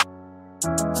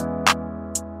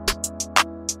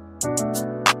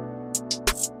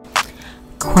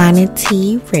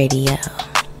Quantity Radio.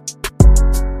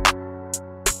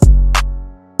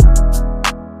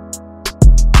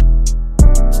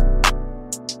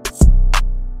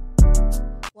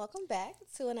 Welcome back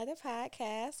to another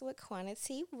podcast with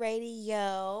Quantity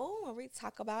Radio, where we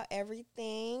talk about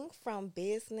everything from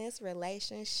business,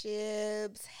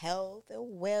 relationships, health,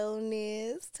 and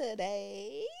wellness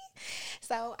today.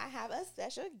 So I have a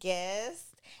special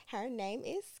guest. Her name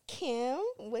is Kim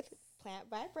with Plant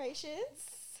Vibrations.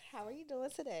 How are you doing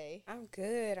today? I'm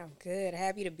good.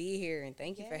 Happy to be here, and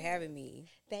thank you for having me.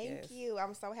 Thank you.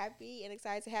 I'm so happy and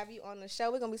excited to have you on the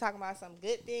show. We're going to be talking about some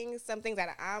good things, some things that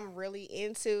I'm really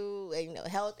into,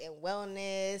 health and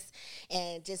wellness,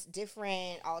 and just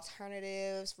different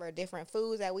alternatives for different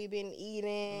foods that we've been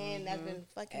eating. That's been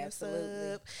fucking us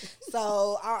up.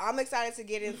 So I'm excited to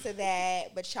get into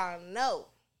that. But y'all know,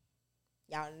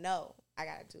 I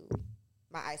got to do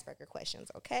my icebreaker questions,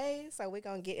 okay? So we're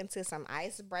going to get into some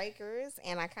icebreakers,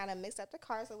 and I kind of mixed up the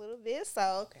cards a little bit,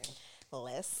 so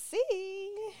let's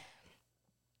see.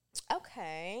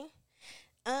 Okay.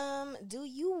 Do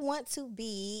you want to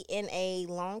be in a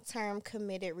long-term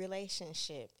committed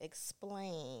relationship?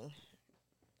 Explain.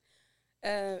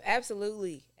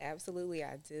 Absolutely, I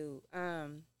do.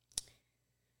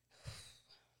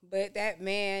 But that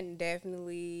man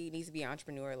definitely needs to be an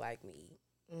entrepreneur like me.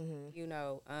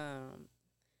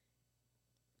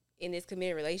 In this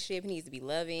committed relationship, he needs to be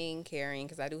loving, caring,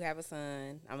 because I do have a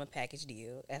son. I'm a package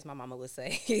deal, as my mama would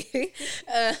say.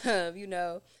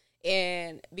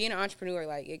 And being an entrepreneur,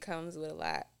 it comes with a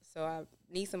lot. So I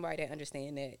need somebody that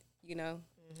understands that,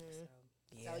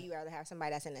 So you rather have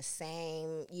somebody that's in the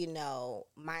same,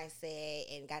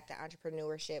 mindset and got the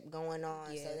entrepreneurship going on,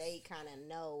 so they kind of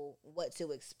know what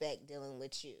to expect dealing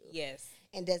with you. Yes.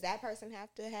 And does that person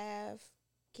have to have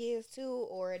kids too,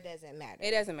 or it doesn't matter?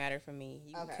 It doesn't matter for me.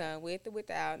 You can come with or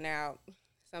without. Now,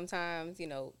 sometimes,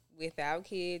 without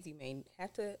kids, you may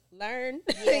have to learn,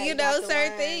 certain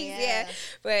things. Yeah.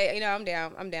 But, I'm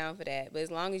down for that. But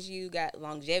as long as you got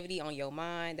longevity on your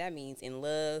mind, that means in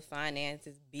love,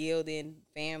 finances, building,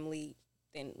 family,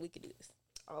 then we could do this.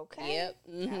 Okay. Yep.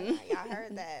 Mm-hmm. Y'all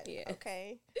heard that. Yeah.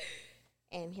 Okay.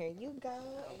 And here you go.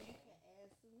 And you can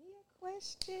ask me a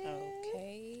question.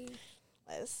 Okay.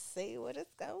 Let's see what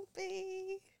it's going to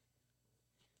be.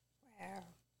 Wow.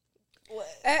 What?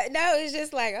 No, it's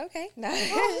just okay. No.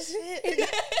 Oh, shit.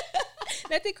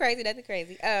 Nothing crazy.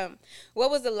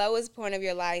 What was the lowest point of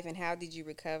your life, and how did you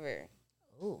recover?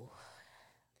 Ooh.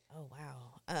 Oh,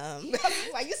 wow.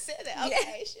 Why you said that?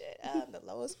 Okay, shit. The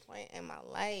lowest point in my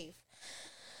life.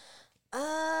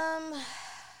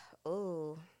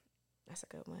 Ooh. That's a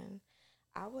good one.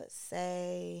 I would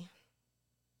say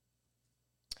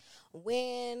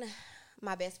when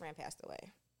my best friend passed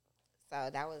away. So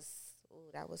that was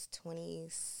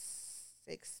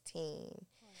 2016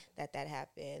 that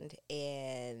happened,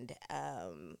 and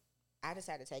I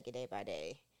decided to take it day by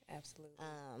day. Absolutely.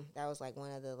 That was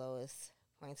one of the lowest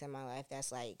points in my life.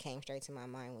 That's came straight to my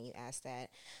mind when you asked that.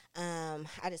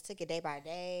 I just took it day by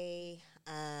day.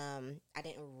 I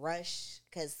didn't rush,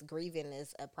 because grieving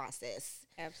is a process.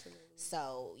 Absolutely.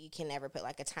 So you can never put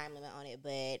a time limit on it.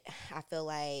 But I feel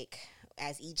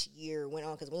as each year went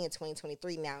on, because we in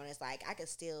 2023 now, and it's I could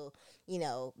still,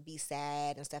 be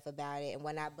sad and stuff about it and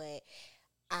whatnot. But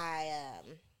I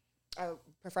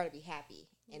prefer to be happy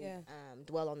and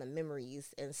dwell on the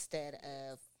memories instead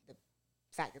of the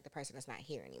fact that the person is not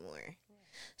here anymore. Yeah.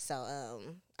 So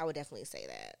I would definitely say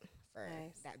that for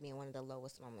that being one of the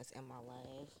lowest moments in my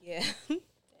life. Yeah, definitely.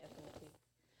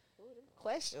 Ooh,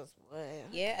 questions, boy.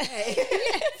 Yeah.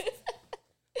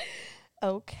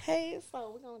 Okay,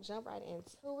 so we're going to jump right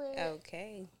into it.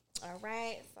 Okay. All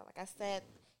right. So like I said,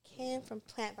 Kim from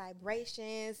Plant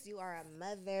Vibrations, you are a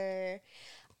mother,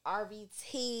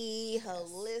 RBT,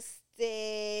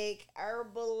 holistic,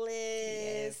 herbalist.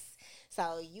 Yes.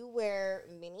 So you wear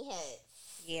many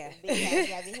hats. Yeah. Big hats,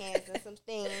 heavy hands, and some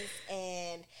things.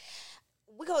 And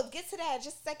we're going to get to that in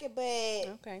just a second,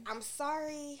 but I'm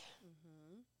sorry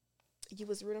you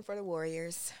was rooting for the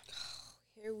Warriors.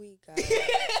 Here we go.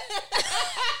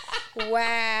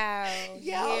 Wow. I'm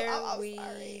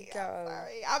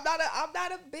sorry. I'm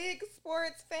not a big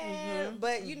sports fan,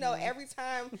 but every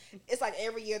time it's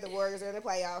every year the Warriors are in the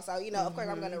playoffs. So of course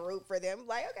I'm gonna root for them.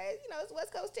 Okay, it's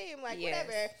West Coast team,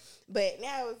 whatever. But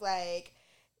now it's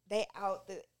they out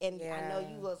and I know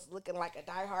you was looking like a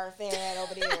diehard fan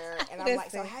over there, and I'm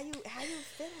so how you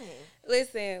feeling?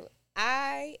 Listen,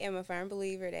 I am a firm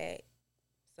believer that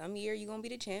some year you're gonna be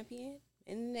the champion,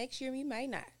 and the next year you might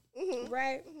not.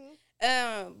 Right?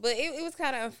 But it was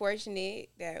kind of unfortunate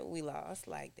that we lost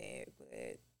like that.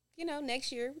 But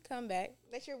next year we come back.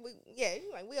 Next year,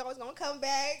 we always gonna come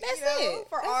back. That's it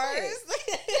for ours.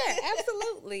 Yeah,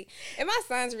 absolutely. And my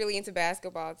son's really into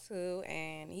basketball too,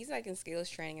 and he's like in skills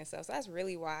training and stuff. So that's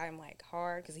really why I'm like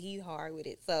hard, because he's hard with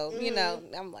it. So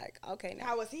I'm like, okay, now.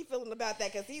 How was he feeling about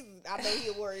that? Because I know he's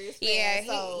a Warriors fan.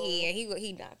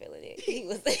 He not feeling it. He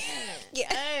was,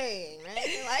 dang, man,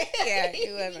 like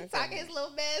he wasn't talking his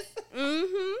little mess.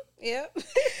 Yep.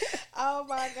 Oh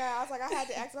my God, I was like, I had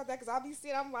to ask about that because I'll be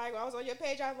seeing. I'm like, I was on your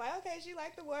page. I'm like, okay, she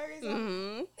liked the Warriors. Let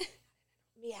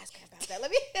me ask her about that. Let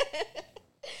me.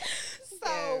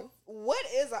 So, what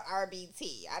is an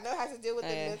RBT? I know it has to do with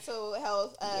the mental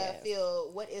health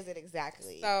field. What is it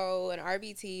exactly? So, an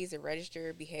RBT is a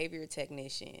registered behavior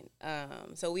technician.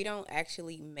 So, we don't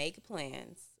actually make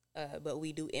plans, but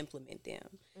we do implement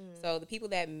them. So, the people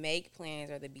that make plans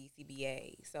are the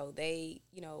BCBA. So, they,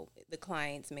 the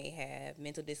clients may have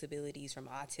mental disabilities from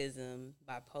autism,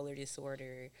 bipolar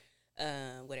disorder,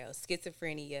 what else?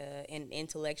 Schizophrenia, and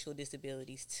intellectual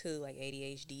disabilities too, like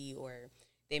ADHD, or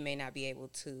they may not be able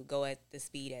to go at the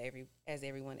speed as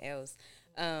everyone else.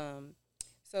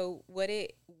 So what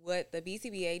the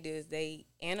BCBA does, they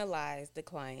analyze the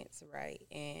clients, right,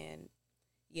 and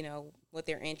what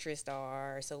their interests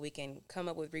are, so we can come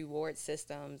up with reward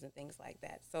systems and things like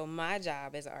that. So my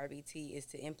job as an RBT is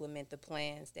to implement the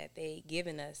plans that they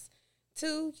given us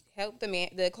to help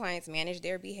the clients manage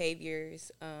their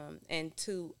behaviors, and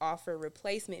to offer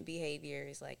replacement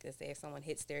behaviors. Like, let's say if someone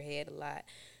hits their head a lot,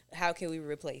 how can we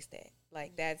replace that?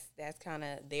 Like, that's kind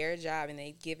of their job, and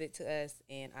they give it to us,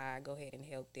 and I go ahead and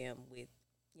help them with,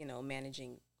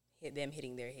 managing them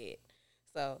hitting their head.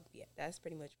 So, yeah, that's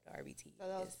pretty much what RBT is. So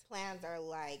those plans are,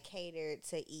 like, catered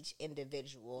to each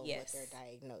individual, what their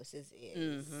diagnosis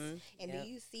is. And do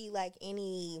you see, like,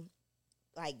 any,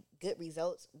 like, good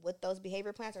results with those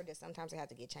behavior plans, or just sometimes they have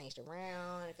to get changed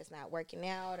around if it's not working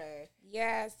out? Or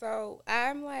so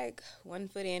I'm, like, 1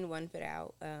 foot in, 1 foot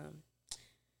out.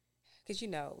 Because,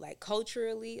 like,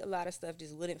 culturally, a lot of stuff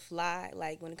just wouldn't fly,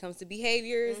 like, when it comes to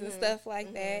behaviors and stuff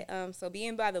like that. So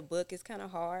being by the book is kind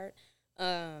of hard.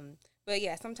 But,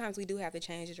 yeah, sometimes we do have to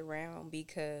change it around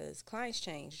because clients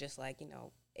change just like,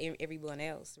 everyone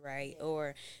else, right? Yeah.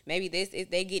 Or maybe if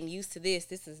they're getting used to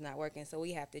this is not working, so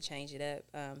we have to change it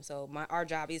up. So our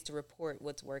job is to report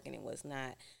what's working and what's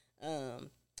not.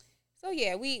 So,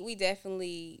 yeah, we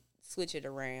definitely switch it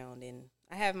around, and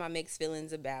I have my mixed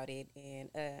feelings about it, and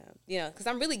because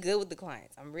I'm really good with the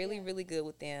clients. I'm really good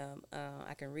with them.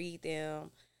 I can read them.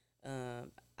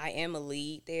 I am a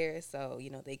lead there, so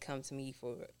they come to me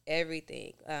for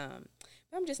everything.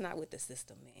 But I'm just not with the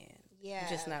system, man. Yeah, I'm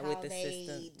just not with the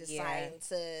system. Deciding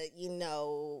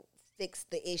to fix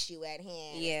the issue at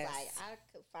hand. Yes. It's like, I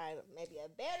could find maybe a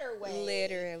better way.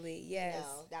 Literally, yes.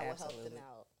 That will help them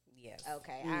out. Yes.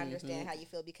 Okay, I understand how you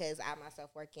feel, because I myself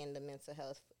work in the mental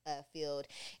health field,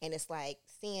 and it's like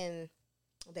seeing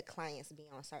the clients be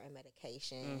on certain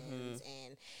medications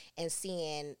and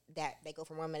seeing that they go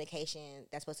from one medication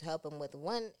that's supposed to help them with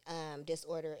one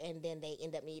disorder, and then they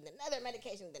end up needing another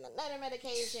medication, then another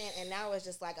medication, and now it's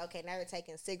just like, okay, now you're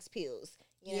taking 6 pills.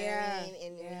 You know what I mean?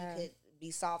 And we could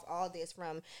be solved all this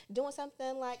from doing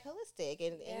something like holistic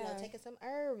and taking some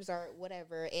herbs or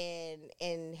whatever,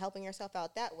 and helping yourself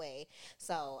out that way.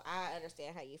 So I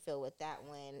understand how you feel with that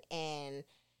one. And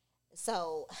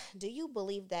so, do you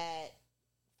believe that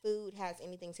food has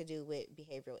anything to do with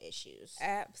behavioral issues?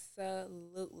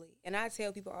 Absolutely. And I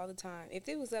tell people all the time, if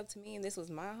it was up to me and this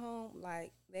was my home,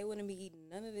 like, they wouldn't be eating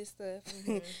none of this stuff.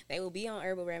 They will be on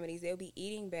herbal remedies. They'll be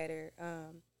eating better.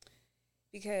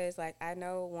 Because, like, I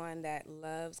know one that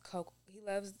loves Coke. He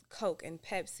loves Coke and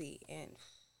Pepsi. And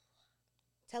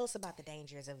tell us about the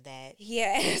dangers of that.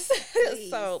 Yes.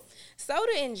 So,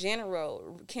 soda in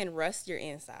general can rust your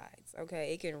insides,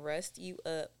 okay? It can rust you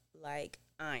up like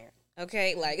iron.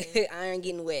 Okay, like iron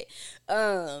getting wet.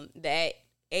 That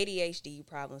ADHD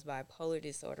problems, bipolar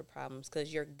disorder problems,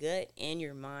 because your gut and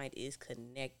your mind is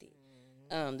connected.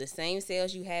 The same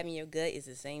cells you have in your gut is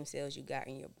the same cells you got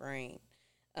in your brain.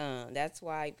 That's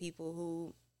why people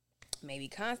who may be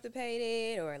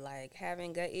constipated or like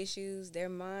having gut issues, their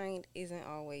mind isn't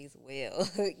always well,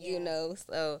 you know?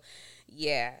 So,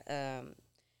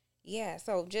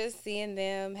 so just seeing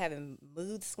them having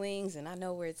mood swings, and I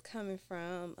know where it's coming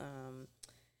from,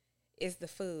 is the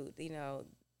food.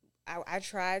 I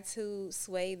try to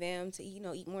sway them to,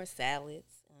 eat more salads.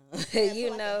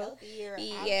 Healthier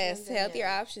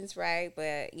options, right?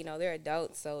 But they're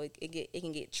adults, so it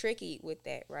can get tricky with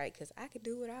that, right? Because I can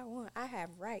do what I want. I have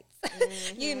rights.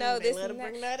 This let them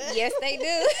bring that up. Yes, they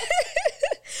do.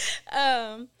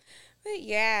 But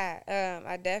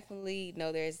I definitely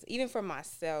know there's, even for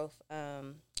myself,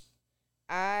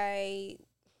 I,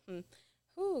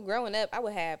 growing up, I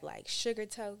would have like sugar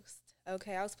toast.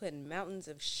 Okay, I was putting mountains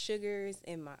of sugars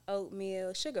in my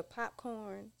oatmeal, sugar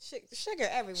popcorn, sugar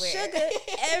everywhere,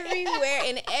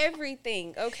 and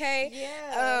everything. Okay,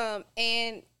 yeah.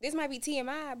 And this might be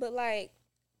TMI, but like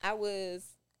I was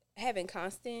having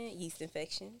constant yeast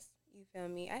infections. You feel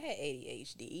me? I had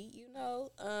ADHD. You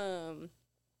know,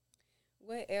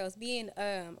 what else? Being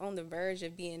on the verge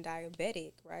of being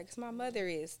diabetic, right? Because my mother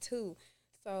is too.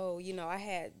 So you know, I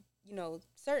had. You know,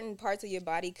 certain parts of your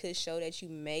body could show that you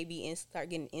may be start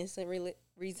getting insulin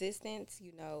resistance.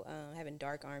 You know, having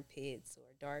dark armpits or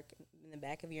dark in the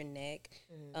back of your neck,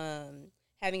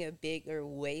 having a bigger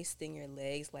waist in your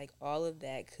legs, like all of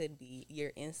that could be your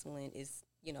insulin is,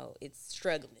 you know, it's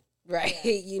struggling, right?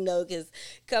 Yeah. You know, because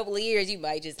a couple of years you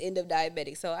might just end up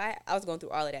diabetic. So I was going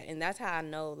through all of that, and that's how I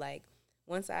know, like,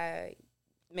 once I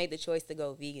made the choice to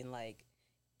go vegan, like,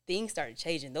 things started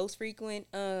changing. Those frequent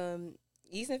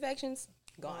yeast infections,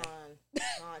 gone.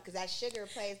 Because that sugar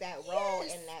plays that role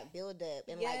in that buildup.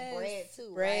 And like bread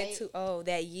too, right? Oh,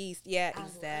 that yeast. Yeah,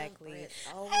 exactly.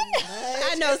 I love bread so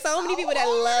much. I know so many people that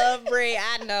love bread.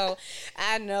 I know.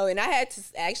 And I had to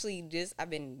actually I've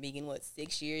been vegan,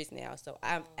 6 years now. So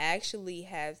I actually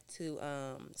have to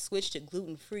switch to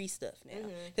gluten-free stuff now.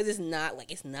 Because it's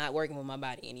not working with my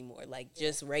body anymore. Like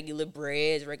just regular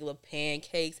breads, regular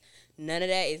pancakes. None of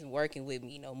that is working with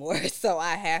me no more. So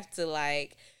I have to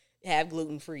like have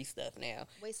gluten-free stuff now.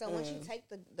 Wait, so once you take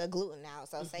the gluten out,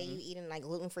 so say you eating like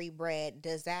gluten-free bread,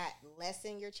 does that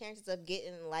lessen your chances of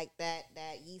getting like that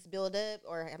yeast buildup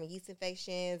or having yeast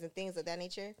infections and things of that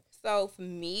nature? So for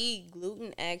me,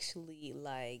 gluten actually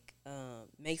like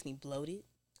makes me bloated.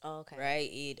 Oh, okay.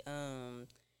 Right?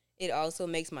 It also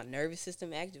makes my nervous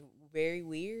system act very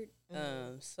weird.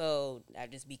 So I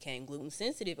just became gluten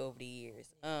sensitive over the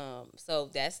years. So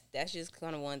that's just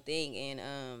kind of one thing.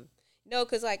 And no,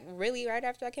 because like really right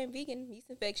after I came vegan,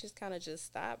 yeast infections kind of just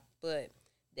stopped. But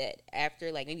that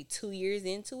after like maybe 2 years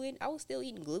into it, I was still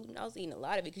eating gluten. I was eating a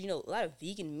lot of it because, you know, a lot of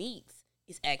vegan meats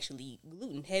is actually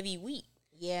gluten, heavy wheat.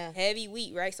 Yeah. Heavy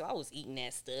wheat, right? So I was eating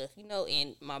that stuff, you know,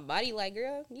 and my body like,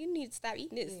 girl, you need to stop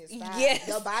eating this. Yes.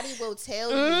 Your body will tell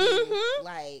you,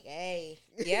 like, hey.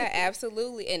 Yeah,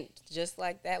 absolutely. And just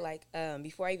like that, like,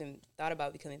 before I even thought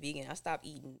about becoming vegan, I stopped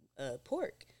eating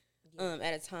pork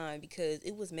at a time because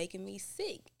it was making me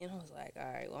sick. And I was like,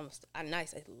 all right, well, I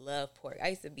love pork. I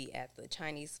used to be at the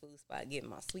Chinese food spot getting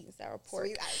my sweet and sour pork.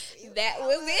 That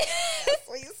was it.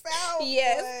 Sweet and sour.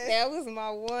 Yes, that was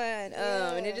my one.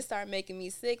 And it just started making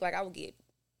me sick. Like I would get,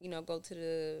 you know, go to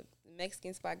the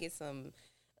Mexican spot, get some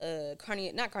not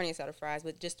carne asada fries,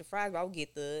 but just the fries. But I would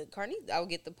get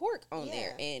the pork on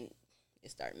there, and it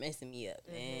started messing me up.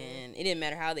 And it didn't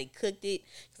matter how they cooked it,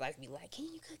 because I'd be like, can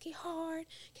you cook it hard?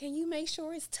 Can you make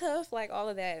sure it's tough? Like all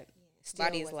of that.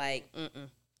 Body is like,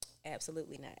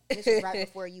 absolutely not. This was right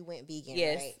before you went vegan,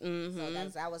 yes. right? Mm-hmm. So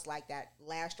that was like that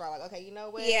last straw. Like, okay, you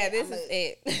know what? Yeah, this is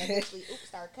it. Eventually,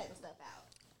 start cutting stuff out.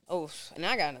 Oh, and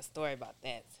I got a story about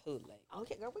that too. Like,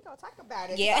 okay, girl, we gonna talk about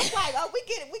it. Yeah, I'm like,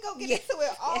 we gonna get into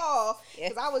it all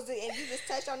because I was, and you just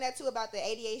touched on that too about the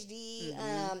ADHD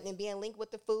and being linked with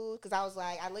the food. Because I was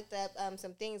like, I looked up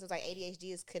some things. It was like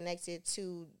ADHD is connected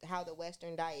to how the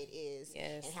Western diet is,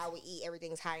 and how we eat.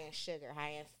 Everything's high in sugar,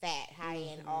 high in fat, high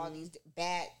in all these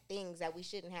bad things that we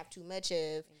shouldn't have too much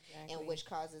of, and which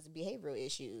causes behavioral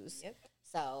issues. Yep.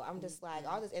 So I'm just like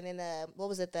all this, and then what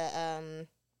was it,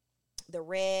 the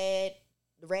red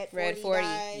 40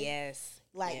 diet, yes,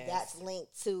 like that's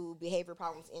linked to behavior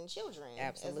problems in children.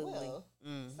 Absolutely. As well.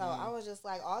 So I was just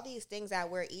like, all these things that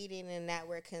we're eating and that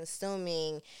we're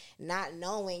consuming, not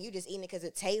knowing, you just eating it because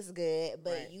it tastes good,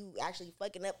 but you actually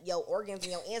fucking up your organs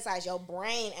and your insides, your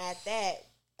brain at that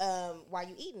while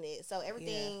you eating it. So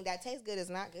everything that tastes good is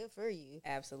not good for you.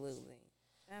 Absolutely.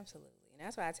 And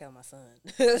that's why I tell my son.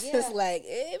 It's like,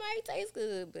 it might taste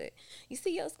good, but you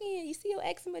see your skin, you see your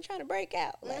eczema trying to break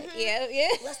out. Like, yeah. Can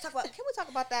we talk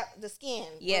about the skin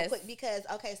real quick? Because,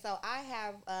 okay, so I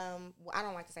have, I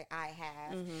don't like to say I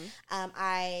have,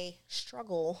 I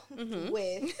struggle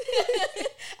with,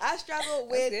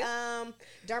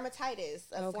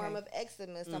 dermatitis, a form of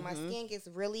eczema. So my skin gets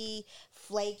really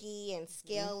flaky and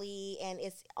scaly, and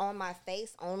it's on my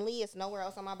face only. It's nowhere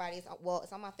else on my body. It's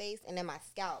on my face and then my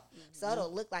scalp. So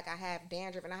it'll look like I have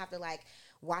dandruff, and I have to like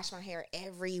wash my hair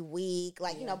every week.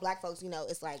 Like, you know, black folks, you know,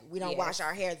 it's like we don't wash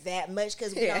our hair that much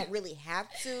because we don't really have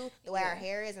to, the way our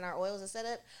hair is and our oils are set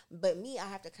up. But me, I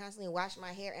have to constantly wash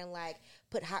my hair and like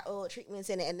put hot oil treatments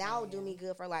in it, and that will do me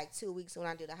good for like 2 weeks when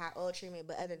I do the hot oil treatment.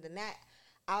 But other than that,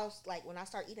 I'll like when I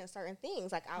start eating certain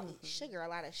things, like I'll eat sugar, a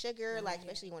lot of sugar, like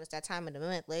especially when it's that time of the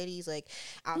month, ladies. Like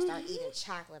I'll start eating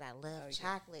chocolate. I love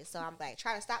chocolate, so I'm like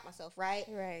trying to stop myself, right?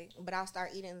 Right. But I'll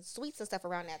start eating sweets and stuff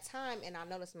around that time, and I'll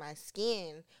notice my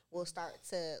skin will start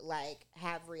to like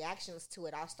have reactions to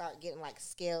it. I'll start getting like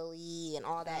scaly and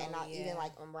all that, and I'll even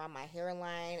like around my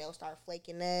hairline, it'll start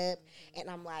flaking up, and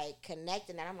I'm like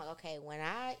connecting that. I'm like, okay, when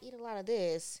I eat a lot of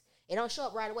this. It don't show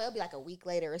up right away. It'll be like a week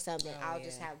later or something. I'll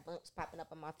just have bumps popping up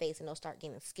on my face, and they'll start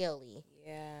getting scaly.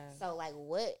 Yeah. So like,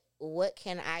 what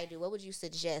can I do? What would you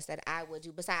suggest that I would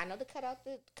do? Besides, I know to cut out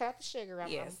the sugar. I'm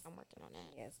working on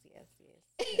that. Yes.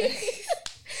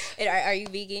 And are you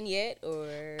vegan yet,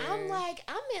 or? I'm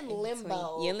in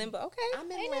limbo. You're in limbo. Okay. I'm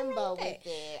in limbo with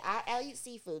it. I eat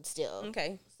seafood still.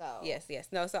 Okay. So yes.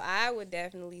 No. So I would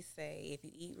definitely say if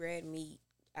you eat red meat,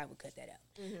 I would cut that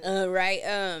out. Right.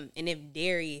 And if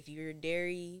you're a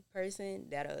dairy person,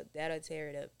 that'll tear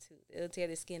it up too. It'll tear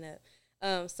the skin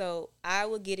up. So I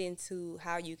will get into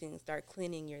how you can start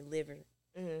cleaning your liver.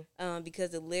 Because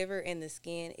the liver and the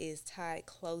skin is tied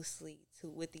closely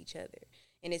with each other.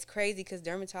 And it's crazy because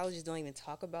dermatologists don't even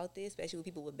talk about this, especially with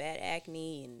people with bad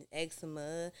acne and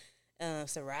eczema,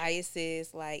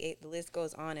 psoriasis, the list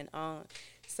goes on and on.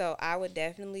 So I would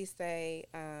definitely say,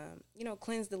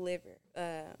 cleanse the liver.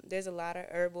 There's a lot of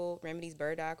herbal remedies,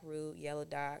 burdock root, yellow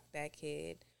dock, that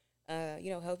could,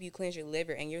 help you cleanse your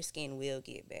liver, and your skin will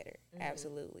get better.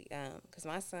 Absolutely. Because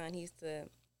my son,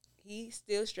 he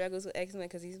still struggles with eczema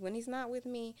because when he's not with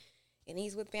me, and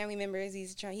he's with family members,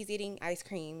 he's eating ice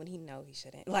cream when he knows he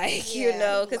shouldn't. Because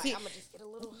I'm gonna just get a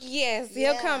little. Yes,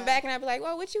 he'll come back and I'll be like,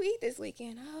 "Well, what you eat this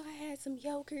weekend?" "Oh, I had some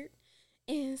yogurt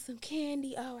and some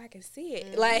candy." "Oh, I can see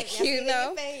it."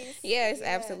 Yes,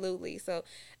 absolutely. So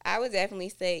I would definitely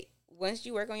say once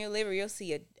you work on your liver, you'll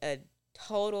see a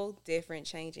total different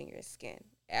change in your skin.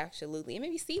 Absolutely. And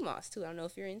maybe sea moss too. I don't know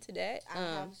if you're into that. I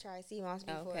have tried sea moss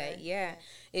before. Okay, yeah.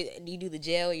 Do you do the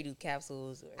gel or you do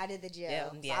capsules? Or? I did the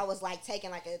gel. So I was like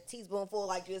taking like a teaspoonful,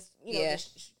 like just,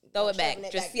 just throw it back.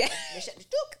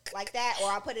 Like that. Or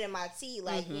I put it in my tea,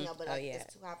 but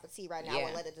it's too hot for tea right now. I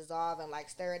would let it dissolve and like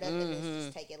stir it up and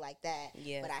just take it like that.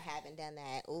 Yeah. But I haven't done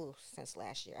that, since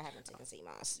last year. I haven't taken sea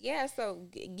moss. Yeah, so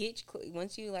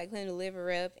once you like clean the liver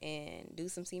up and do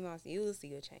some sea moss, you will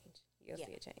see a change. You'll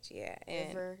see a change,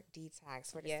 liver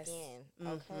detox for the skin.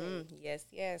 Okay.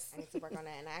 Yes. I need to work on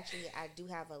that. And actually, I do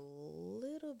have a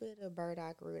little bit of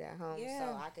burdock root at home,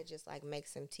 so I could just like make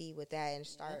some tea with that and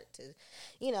start to,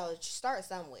 start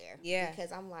somewhere. Yeah.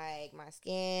 Because I'm like, my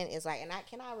skin is like, and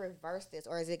can I reverse this,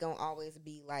 or is it gonna always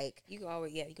be like? You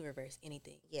can reverse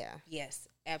anything. Yeah. Yes,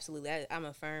 absolutely. I'm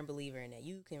a firm believer in that.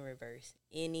 You can reverse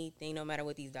anything, no matter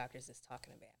what these doctors is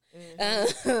talking about.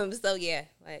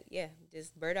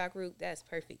 Just burdock root, that's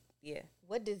perfect. Yeah.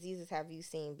 What diseases have you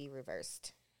seen be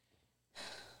reversed?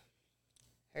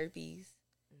 Herpes,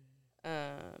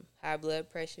 high blood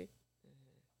pressure,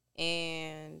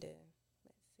 and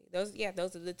let's see,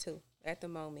 those are the two at the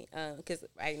moment. Because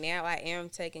right now I am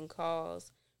taking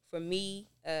calls for me,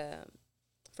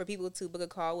 for people to book a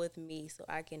call with me so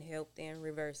I can help them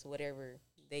reverse whatever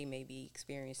they may be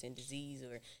experiencing, disease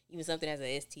or even something as an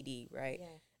STD, right?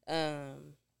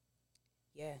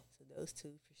 Yeah. So those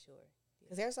two for sure.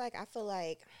 Because there's I feel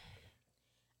like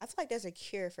there's a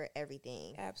cure for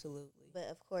everything. Absolutely. But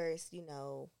of course,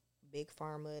 Big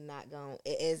Pharma not going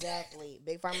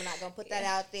Big Pharma not gonna put that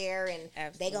out there, and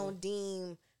they gonna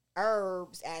deem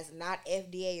herbs as not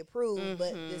FDA approved,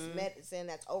 but this medicine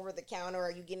that's over the counter or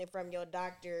you getting it from your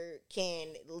doctor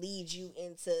can lead you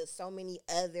into so many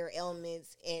other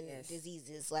ailments and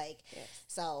diseases.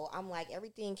 So I'm like,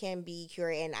 everything can be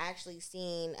cured. And I actually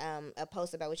seen a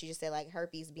post about what you just said, like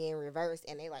herpes being reversed,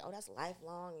 and they like, oh, that's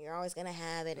lifelong. You're always gonna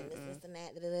have it, and this and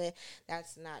that. Da, da, da.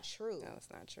 That's not true. No, it's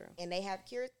not true. And they have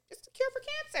cures. It's a cure for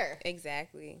cancer.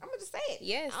 Exactly. I'm gonna just say it.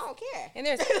 Yes. I don't care. And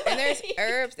there's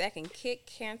herbs that can kick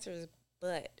cancer's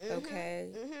butt. Okay.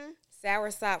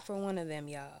 Soursop for one of them,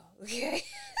 y'all. Okay.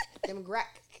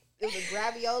 It was the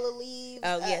graviola leaves.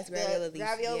 Oh, yes,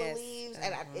 graviola leaves.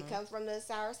 And it comes from the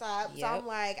soursop. Yep. So I'm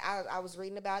like, I was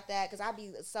reading about that because I'd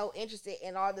be so interested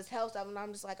in all this health stuff. And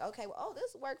I'm just like, okay, well,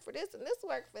 this worked for this and this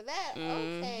worked for that.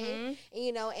 Okay.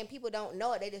 And, and people don't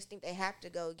know it. They just think they have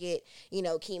to go get,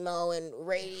 chemo and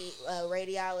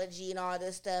radiology and all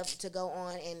this stuff to go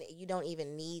on. And you don't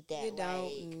even need that. You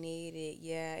don't need it,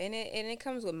 yeah. And it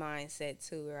comes with mindset,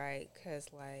 too, right? Because,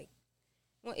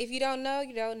 well, if you don't know,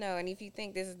 you don't know. And if you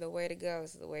think this is the way to go,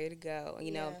 this is the way to go.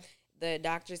 The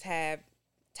doctors have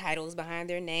titles behind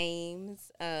their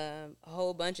names, a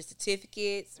whole bunch of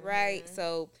certificates, right?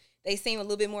 So they seem a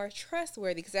little bit more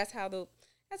trustworthy because that's how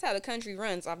that's how the country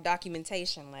runs, off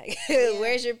documentation. Like,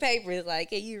 where's your papers? Like,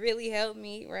 can you really help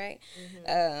me, right?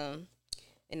 And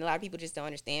a lot of people just don't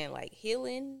understand, like,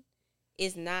 healing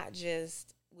is not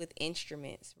just with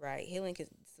instruments, right? Healing,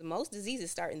 because most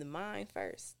diseases start in the mind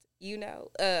first, you know?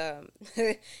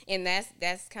 And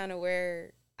that's kind of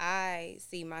where I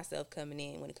see myself coming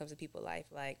in when it comes to people's life.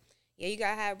 Like, yeah, you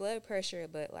got high blood pressure,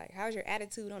 but, like, how's your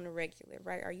attitude on the regular,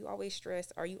 right? Are you always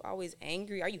stressed? Are you always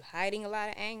angry? Are you hiding a lot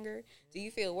of anger? Do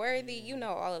you feel worthy? You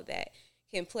know, all of that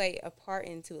can play a part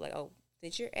into, like, oh,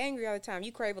 that you're angry all the time.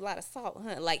 You crave a lot of salt,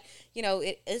 huh? Like, you know,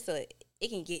 it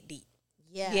can get deep.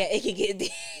 Yeah, it can get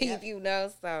deep, you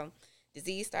know? So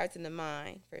disease starts in the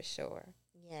mind, for sure.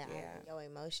 Yeah. Your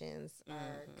emotions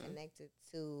are connected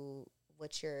to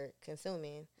what you're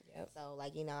consuming. Yep. So,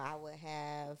 like, you know, I would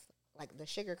have, like, the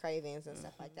sugar cravings and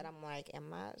stuff like that. I'm like,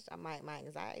 my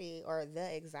anxiety, or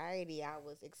the anxiety I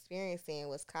was experiencing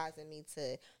was causing me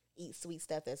to eat sweet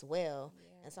stuff as well.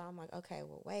 And so I'm like, okay,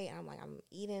 well, wait. I'm like, I'm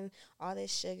eating all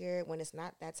this sugar when it's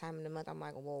not that time in the month. I'm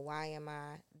like, well, why am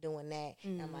I doing that?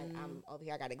 And I'm like, I'm over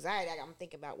here, I got anxiety. I'm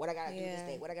thinking about what I got to do this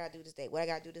day, what I got to do this day, what I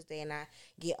got to do this day. And I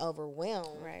get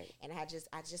overwhelmed. Right. And I just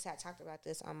had talked about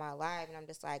this on my live, and I'm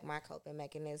just like, my coping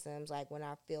mechanisms, like when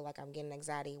I feel like I'm getting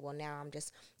anxiety, well, now I'm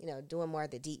just, you know, doing more of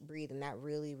the deep breathing. That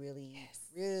really, really,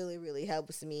 really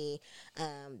helps me.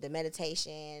 The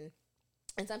meditation.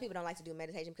 And some people don't like to do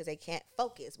meditation because they can't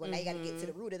focus. Well, now you got to get to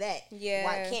the root of that. Yeah.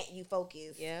 Why can't you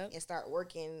focus and start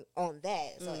working on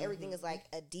that? So everything is like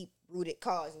a deep-rooted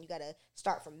cause, and you got to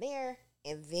start from there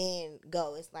and then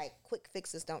go. It's like quick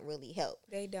fixes don't really help.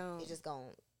 They don't. It's just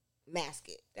going to mask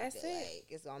it. That's it. Like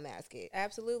it's going to mask it.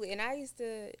 Absolutely. And I used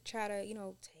to try to, you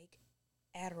know, take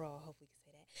Adderall. Hopefully you can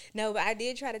say that. No, but I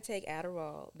did try to take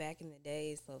Adderall back in the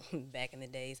days. So, back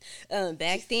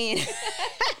then.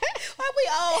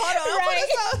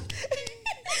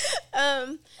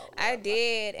 I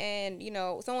did, and you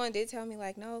know, someone did tell me,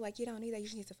 like, no, like, you don't need that, you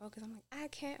just need to focus. I'm like, I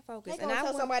can't focus. And I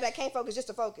tell somebody that can't focus just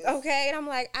to focus. Okay, and I'm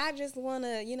like, I just want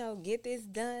to, you know, get this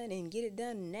done and get it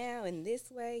done now in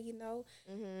this way, you know.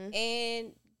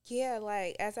 And yeah,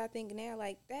 like, as I think now,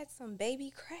 like, that's some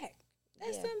baby crack.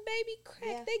 That's some baby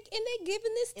crack. Yeah. They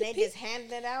giving this to people. And they just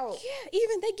handing it out. Yeah,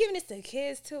 even they giving this to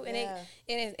kids too. And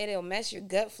it'll mess your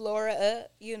gut flora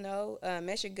up, you know,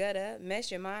 mess your gut up, mess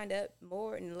your mind up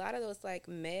more. And a lot of those, like,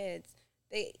 meds,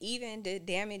 they even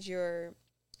damage your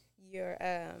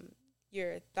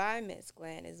thymus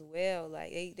gland as well.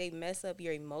 Like, they mess up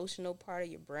your emotional part of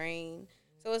your brain.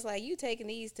 So it's like, you taking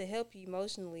these to help you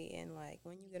emotionally, and, like,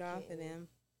 when you get off of them,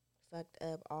 fucked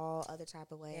up all other type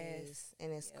of ways,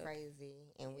 and it's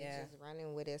crazy, and we just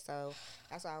running with it. So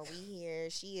that's why we here.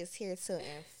 She is here to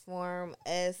inform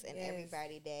us and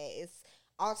everybody that it's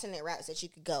alternate routes that you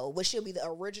could go. What should be the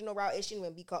original route? It shouldn't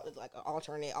even be called like an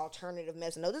alternative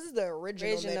medicine. No, this is the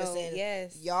original medicine.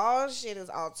 Yes, y'all shit is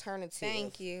alternative.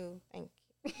 Thank you.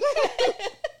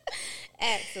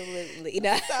 Absolutely.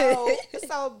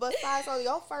 So besides, so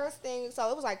your first thing, so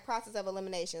it was like process of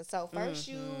elimination. So first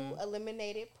you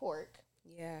eliminated pork.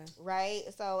 Yeah. Right?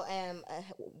 So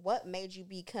what made you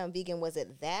become vegan? Was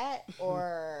it that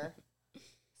or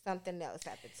something else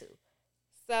happened too?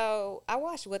 So I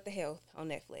watched What the Health on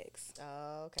Netflix.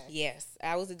 Oh, okay. Yes.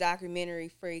 I was a documentary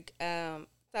freak.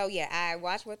 So, yeah, I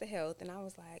watched What the Health, and I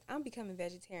was like, I'm becoming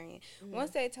vegetarian.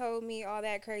 Once they told me all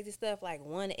that crazy stuff, like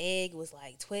 1 egg was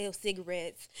like 12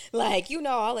 cigarettes, like, you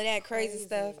know, all of that crazy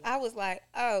stuff, I was like,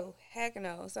 oh, heck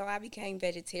no. So I became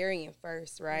vegetarian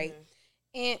first, right?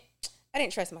 And I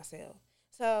didn't trust myself.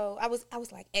 So I was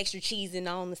like extra cheesing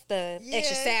on the stuff,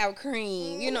 extra sour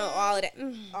cream, you know, all of that.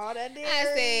 All that dairy. I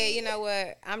said, you know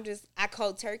what? I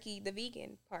cold turkey the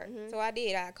vegan part. So I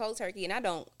did. I cold turkey, and I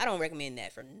don't recommend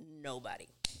that for nobody.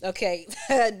 Okay,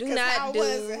 how did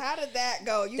that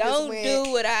go? You don't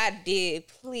do what I did,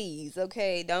 please.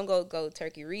 Okay, don't go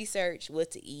turkey. Research what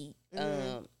to eat.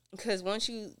 Because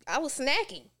I was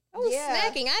snacking. I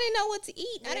didn't know what to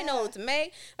eat. I didn't know what to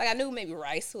make. Like, I knew maybe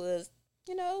rice was,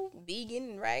 you know,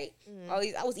 vegan, right?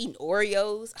 I was eating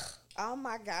Oreos. Oh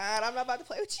my God, I'm not about to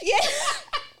play with you. Yeah.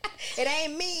 It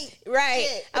ain't me. Right.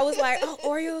 Shit. I was like, oh,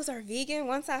 Oreos are vegan.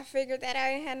 Once I figured that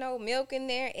I didn't have no milk in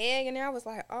there, egg in there, I was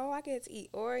like, oh, I get to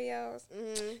eat Oreos.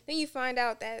 Then you find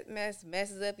out that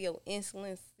messes up your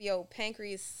insulin, your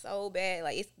pancreas so bad.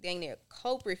 Like, it's dang near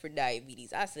culprit for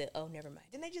diabetes. I said, oh, never mind.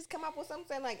 Didn't they just come up with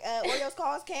something like Oreos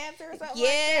cause cancer or something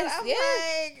yes, like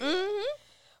that? I'm like,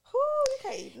 you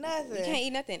can't eat nothing. You can't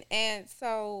eat nothing. And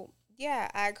so, yeah,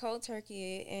 I cold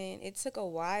turkey, and it took a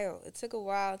while. It took a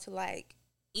while to, like,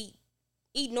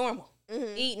 eat normal.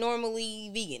 Eat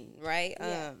normally vegan, right?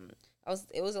 Yeah.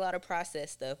 It was a lot of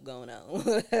processed stuff going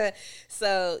on.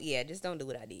 So yeah, just don't do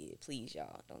what I did, please,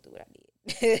 y'all. Don't do what I did.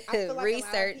 I feel like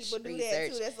research, a lot of people do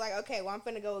that too. That's like, okay, well, I'm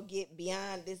finna go get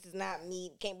beyond. This is not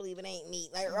meat. Can't believe it ain't meat.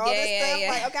 Like all this stuff. Yeah.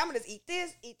 Like, okay, I'm gonna just eat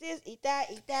this, eat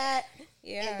that.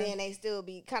 Yeah. And then they still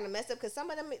be kind of messed up because some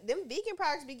of them vegan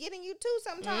products be getting you too.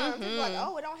 Sometimes people like,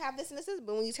 oh, it don't have this and this,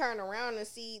 but when you turn around and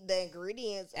see the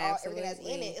ingredients, everything that's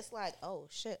in it, it's like, oh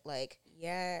shit, like.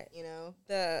 Yeah, you know,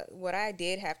 what I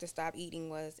did have to stop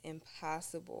eating was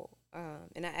Impossible,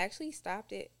 and I actually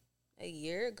stopped it a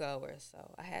year ago or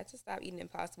so. I had to stop eating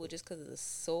Impossible just because of the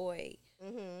soy.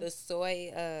 Mm-hmm. The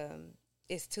soy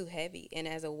is too heavy, and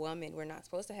as a woman, we're not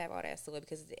supposed to have all that soy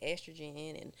because of the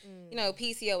estrogen and you know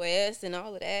PCOS and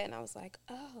all of that. And I was like,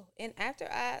 oh, and after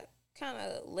I kind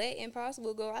of let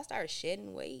Impossible go, I started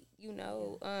shedding weight. You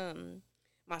know,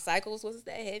 my cycles wasn't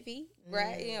that heavy,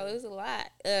 right? You know, it was a lot.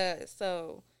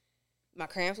 So my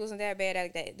cramps wasn't that bad.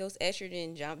 Like that, those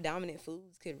estrogen dominant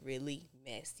foods could really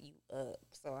mess you up.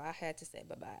 So I had to say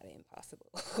bye-bye to Impossible.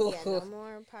 No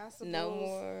more Impossible. No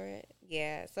more.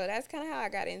 Yeah. So that's kind of how I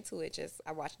got into it. Just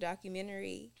I watched a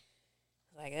documentary.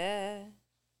 Like, I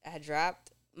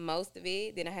dropped most of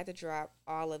it. Then I had to drop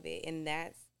all of it. And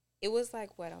it was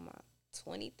like, what, on my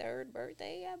 23rd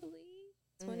birthday, I believe?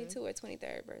 22 or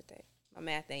 23rd birthday. My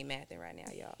math ain't mathing right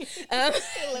now, y'all.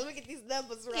 Let me get these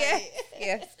numbers right.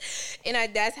 Yes. And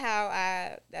that's how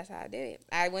I did it.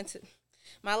 I went to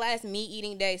my last meat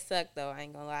eating day sucked though. I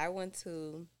ain't gonna lie. I went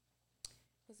to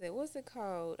what's it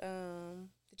called? The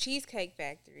Cheesecake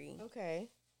Factory. Okay.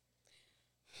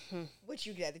 What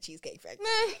you get at the Cheesecake Factory?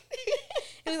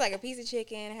 It was like a piece of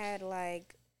chicken, had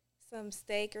like some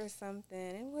steak or something.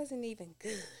 It wasn't even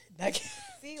good. Like,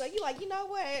 see, like you know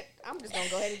what? I'm just gonna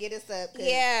go ahead and get this up.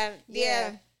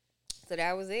 Yeah. So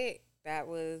that was it. That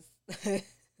was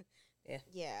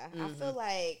yeah. Mm-hmm. I feel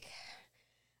like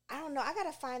I don't know. I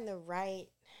gotta find the right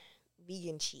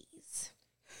vegan cheese.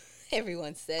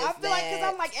 Everyone says I feel like because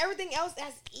I'm like everything else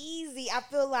that's easy. I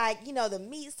feel like the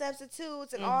meat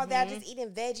substitutes and all that. Just eating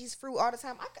veggies, fruit all the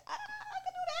time. I could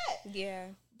do that. Yeah.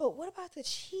 But what about the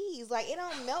cheese? Like, it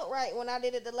don't melt right when I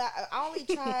did it I only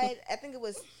tried, I think it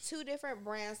was 2 different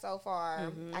brands so far.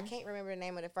 Mm-hmm. I can't remember the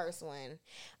name of the first one.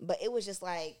 But it was just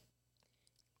like,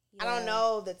 I don't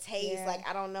know the taste. Yeah. Like,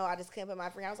 I don't know. I just couldn't put my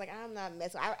finger. I was like, I'm not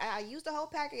messing. I used the whole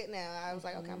packet now. I was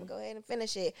like, okay, I'm going to go ahead and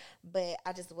finish it. But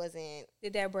I just wasn't.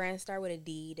 Did that brand start with a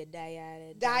D? The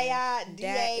Diet?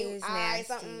 D-A-I,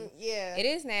 something. Yeah. It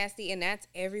is nasty. And that's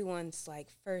everyone's, like,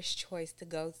 first choice to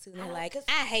go to. And they're like,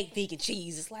 I hate vegan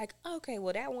cheese. It's like, okay,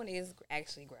 well, that one is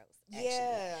actually gross. Actually.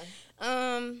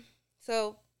 Yeah.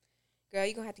 So, girl,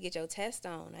 you're going to have to get your test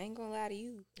on. I ain't going to lie to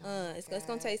you. It's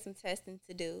going to take some testing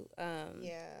to do.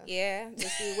 Yeah. To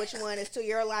see which one is to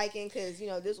your liking, because,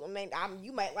 this one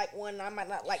you might like one, and I might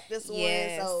not like this one.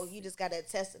 So you just got to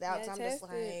test it out. Yeah, so I'm just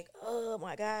like, oh,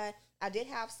 my God. I did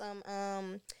have some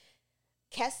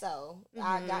queso. Mm-hmm.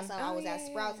 I got some. I was at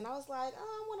Sprouts, and I was like,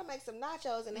 I want to make some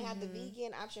nachos, and they had the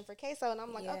vegan option for queso, and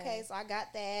I'm like, okay, so I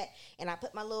got that, and I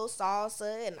put my little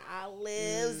salsa and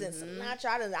olives and some nacho.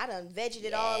 I done vegged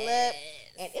it all up,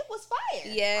 and it was fire.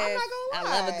 Yes, I'm not gonna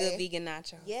lie. I love a good vegan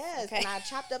nacho. Yes, okay. And I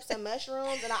chopped up some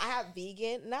mushrooms, and I have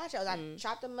vegan nachos. I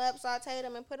chopped them up, sauteed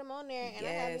them, and put them on there, and I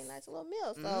had me a nice little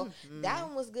meal. So that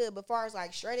one was good. But as far as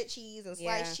like shredded cheese and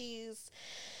sliced cheese,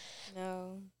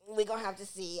 no, we're gonna have to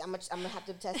see. I'm gonna have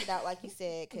to test it out, like you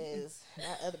said, because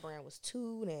that other brand was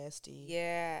too nasty.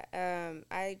 Yeah,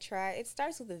 I tried. It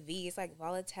starts with a V. It's like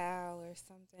volatile or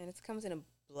something. It comes in a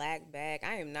black bag.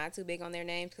 I am not too big on their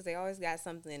names because they always got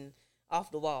something off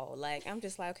the wall. Like, I'm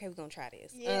just like, okay, we're gonna try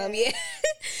this.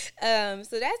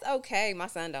 So that's okay. My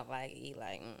son don't like it. He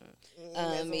like,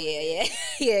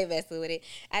 he ain't messing with it.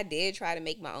 I did try to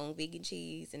make my own vegan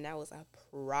cheese, and that was a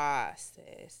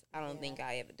process. I don't think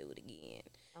I ever do it again.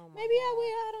 Maybe I will.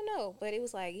 I don't know. But it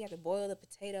was like you have to boil the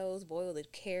potatoes, boil the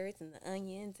carrots and the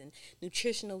onions and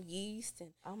nutritional yeast.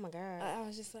 And oh my God, I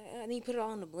was just like, and then you put it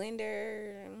all in the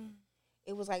blender.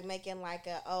 It was like making like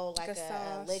a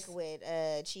liquid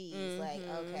cheese. Mm-hmm. Like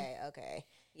okay.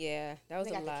 Yeah, that was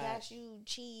a lot. The cashew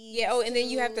cheese. Yeah. Oh, and then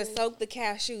you have to soak the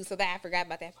cashew. So that I forgot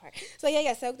about that part. So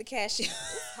yeah, soak the cashew.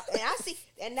 And I see,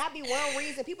 and that be one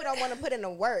reason people don't want to put in the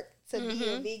work to be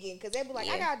a vegan, because they be like,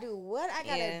 I gotta do what? I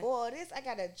gotta boil this. I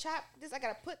gotta chop this. I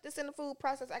gotta put this in the food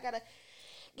process. I gotta.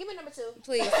 Give me number 2.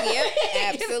 Please. Yep.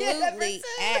 Absolutely.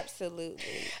 Absolutely.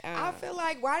 I feel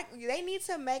like they need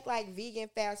to make like vegan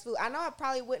fast food. I know it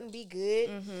probably wouldn't be good,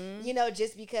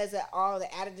 just because of all the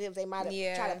additives they might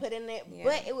have tried to put in it. Yeah.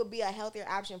 But it would be a healthier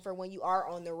option for when you are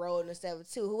on the road and stuff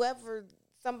too. Whoever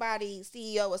somebody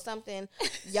CEO or something,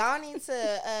 y'all need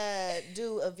to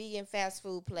do a vegan fast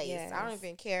food place. Yes. I don't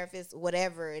even care if it's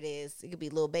whatever it is. It could be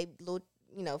little fake the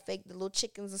little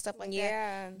chickens and stuff like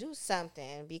that. Do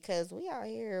something, because we out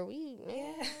here,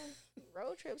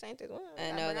 road trips ain't the one.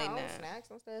 I know they not. Snacks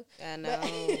and stuff. I know.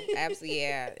 Absolutely,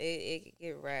 yeah. It can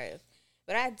get rough.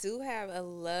 But I do have a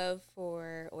love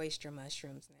for oyster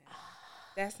mushrooms now.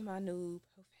 That's my new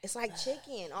profession. It's like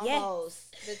chicken,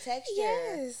 almost. Yes. The texture.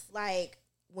 Yes. Like,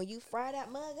 when you fry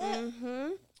that mug up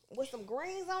with some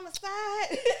greens on the side, I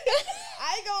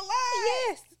ain't gonna lie.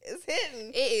 Yes. It's hitting.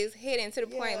 It is hitting to the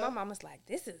point. My mama's like,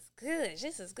 this is good.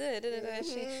 This is good.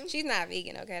 She's not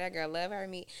vegan, okay? That girl love her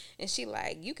meat. And she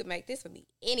like, you can make this for me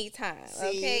anytime,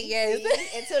 okay? Yes.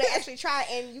 Until they actually try,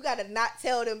 and you got to not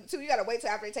tell them, too. You got to wait till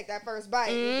after they take that first bite.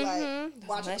 And like,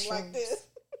 watch them like this.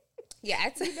 Yeah, I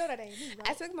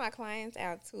took my clients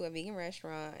out to a vegan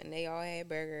restaurant, and they all had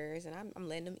burgers, and I'm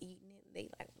letting them eat it.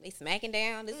 They smacking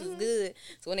down. This is good.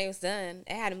 So when they was done,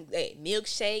 they had them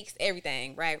milkshakes,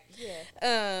 everything, right?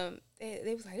 Yeah.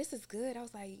 They was like, this is good. I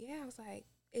was like, yeah. I was like,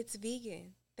 it's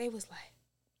vegan. They was like,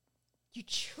 you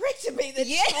tricked me. The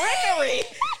trickery,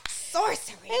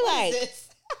 sorcery. They like, this?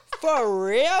 For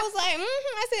real? I was like,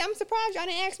 I said, I'm surprised y'all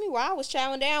didn't ask me why I was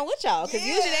chowing down with y'all, because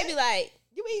usually they be like,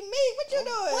 you eat meat? What you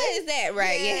doing? What is that?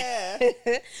 Right? Yeah.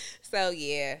 So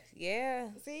yeah.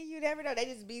 See, you never know. They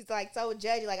just be like so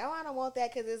judgy, like, oh, I don't want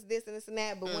that because it's this and this and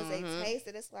that. But once they taste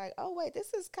it, it's like, oh wait,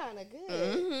 this is kind of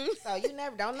good. So you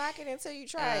don't knock it until you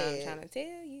try it. I'm trying to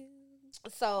tell you.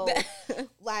 So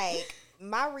like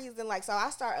my reason, like, so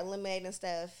I started eliminating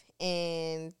stuff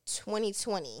in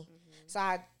 2020. So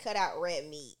I cut out red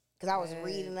meat. Because I was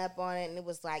reading up on it, and it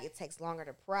was like, it takes longer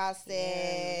to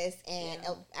process. And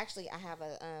actually, I have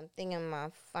a thing in my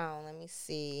phone. Let me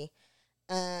see.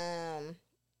 It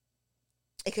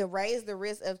can raise the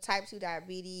risk of type 2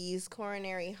 diabetes,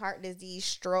 coronary heart disease,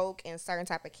 stroke, and certain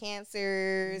type of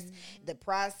cancers. The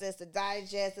process to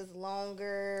digest is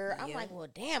longer. I'm like, well,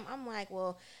 damn. I'm like,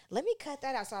 well, let me cut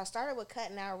that out. So I started with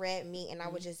cutting out red meat, and I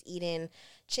was just eating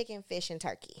chicken, fish, and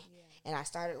turkey. And I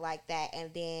started like that.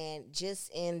 And then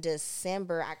just in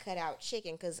December, I cut out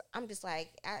chicken, because I'm just like,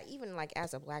 even like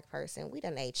as a black person, we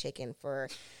done ate chicken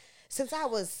since I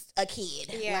was a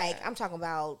kid. Yeah. Like, I'm talking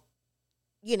about,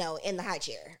 in the high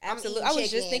chair. Absolutely. I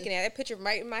was just thinking that picture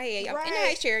right in my head. Right. In the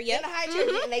high chair, yeah. In the high chair,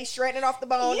 and they shredding it off the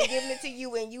bone and giving it to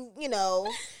you, and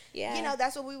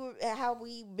that's what how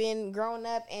we been growing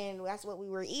up, and that's what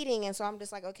we were eating. And so I'm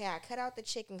just like, okay, I cut out the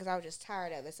chicken because I was just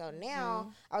tired of it. So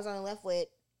now I was only left with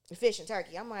fish and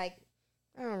turkey. I'm like,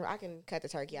 I can cut the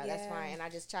turkey out. That's fine. And I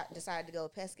just decided to go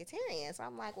pescatarian. So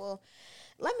I'm like, well,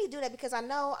 let me do that, because I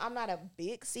know I'm not a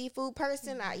big seafood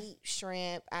person. I eat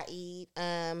shrimp. I eat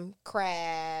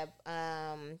crab,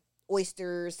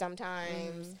 oysters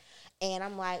sometimes. And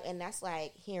I'm like, and that's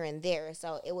like here and there.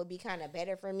 So it would be kind of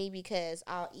better for me, because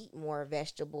I'll eat more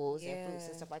vegetables and fruits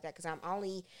and stuff like that, because I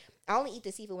only eat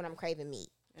the seafood when I'm craving meat.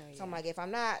 So I'm like, if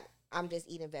I'm not, I'm just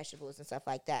eating vegetables and stuff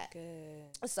like that.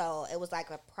 Good. So it was like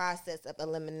a process of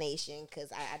elimination,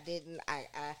 because I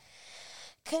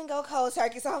couldn't go cold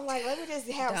turkey. So I'm like, let me just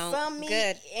have some meat.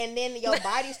 Good. And then your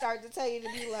body starts to tell you to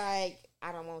be like,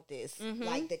 I don't want this.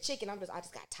 Like the chicken, I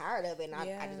just got tired of it, and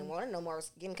I didn't want it no more. It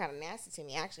was getting kind of nasty to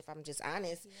me, actually, if I'm just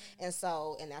honest. And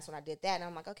that's when I did that. And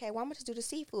I'm like, okay, well, I'm going to just do the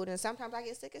seafood. And sometimes I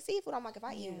get sick of seafood. I'm like, if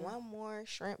I eat one more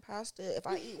shrimp pasta, if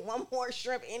I eat one more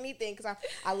shrimp anything, because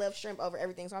I love shrimp over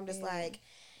everything. So I'm just like,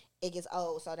 it gets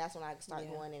old. So that's when I start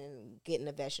going in and getting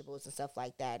the vegetables and stuff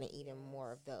like that, and eating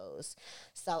more of those.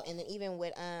 So, and then even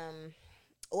with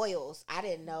oils, I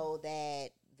didn't know that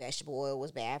vegetable oil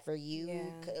was bad for you.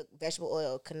 Vegetable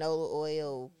oil, canola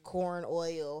oil, corn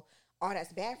oil, all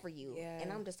that's bad for you.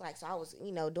 And I'm just like, so I was,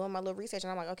 doing my little research,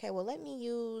 and I'm like, okay, well,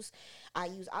 I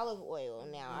use olive oil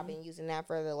now. I've been using that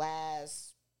for the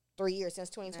last 3 years, since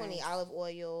 2020. Nice. Olive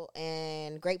oil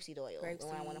and grapeseed oil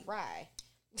when I want to fry.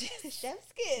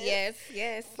 Chef's kiss.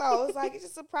 Yes. So it's like, it's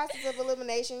just a process of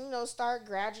elimination. Start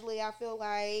gradually, I feel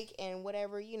like, and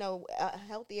whatever, a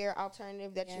healthier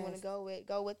alternative that you want to go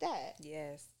with that.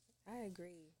 Yes, I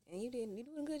agree. And you're doing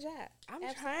a good job. I'm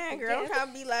trying, girl. I'm trying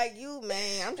to be like you,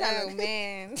 man. I'm trying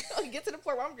to get to the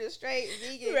point where I'm just straight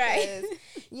vegan, right?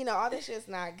 Because all this shit's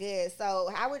not good. So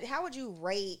how would you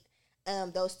rate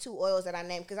those two oils that I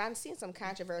named? Because I've seen some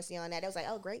controversy on that. It was like,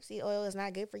 oh, grapeseed oil is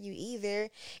not good for you either.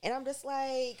 And I'm just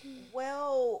like,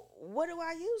 well, what do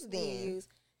I use then?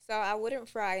 So I wouldn't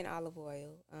fry in olive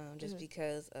oil, just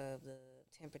because of the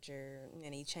temperature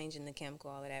and you changing the chemical,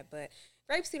 all of that. But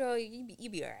grapeseed oil, you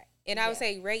be all right. And I would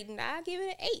say rating, I'll give it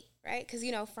an 8, right? Because,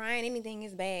 frying anything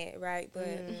is bad, right?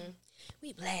 But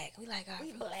We black. We like our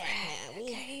we food black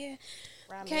fried.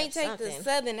 now. We can't take the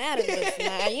southern out of us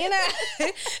now, you know.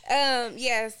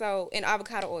 Yeah. So and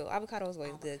avocado oil. Avocado oil is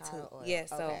good too. Oil. Yeah.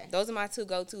 So those are my two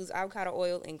go-tos: avocado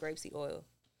oil and grapeseed oil.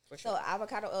 For sure. So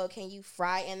avocado oil, can you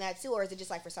fry in that too, or is it just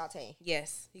like for saute?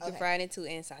 Yes, you can fry it in too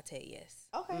and saute. Yes.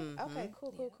 Okay. Okay.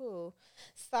 Cool.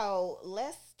 So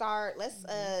let's start. Let's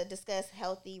discuss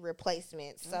healthy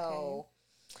replacements. So,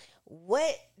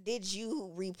 what did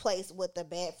you replace with the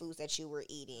bad foods that you were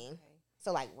eating? Okay.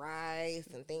 So like rice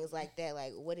and things like that.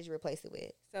 Like, what did you replace it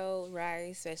with? So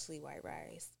rice, especially white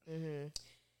rice. Don't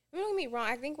get me wrong.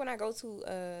 I think when I go to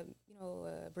a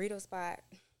burrito spot,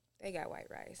 they got white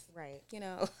rice, right? You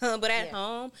know, but at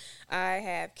home, I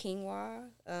have quinoa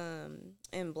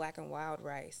and black and wild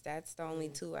rice. That's the only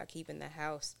two I keep in the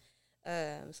house.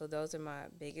 So those are my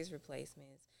biggest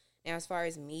replacements. Now, as far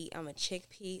as meat, I'm a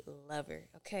chickpea lover.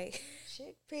 Okay,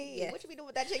 chickpea. Yes. What you be doing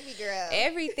with that chickpea, girl?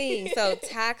 Everything. So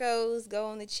tacos go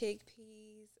on the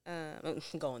chickpeas.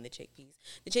 Go on the chickpeas.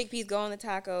 The chickpeas go on the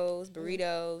tacos,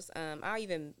 burritos. I'll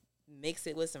even mix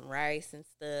it with some rice and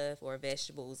stuff or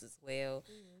vegetables as well.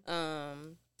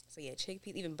 So yeah,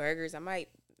 chickpeas, even burgers. I might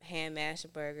hand mash a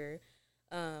burger.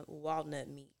 Walnut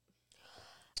meat.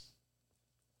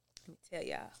 Let me tell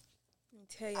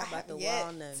y'all about the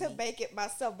walnut to bake it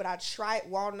myself, but I tried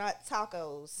walnut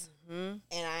tacos, and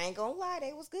I ain't gonna lie,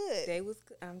 they was good.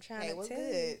 I'm trying to tell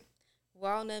you.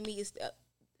 Walnut meat is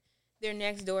they're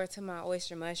next door to my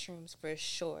oyster mushrooms for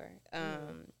sure.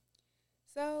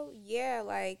 So yeah,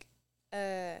 like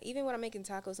even when I'm making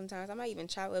tacos, sometimes I might even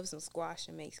chop up some squash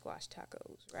and make squash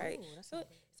tacos, right? Ooh,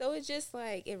 so it's just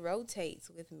like it rotates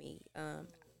with me.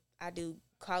 I do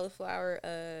cauliflower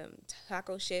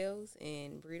taco shells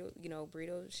and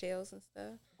burrito shells and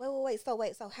stuff. Wait.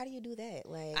 So how do you do that?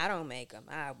 Like, I don't make them.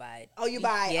 I buy it. Oh, you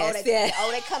buy it? Yes.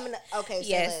 They come in. Okay, so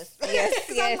yes.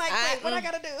 I'm like, wait, what I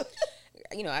gotta do?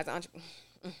 You know, as an entrepreneur.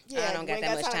 I don't got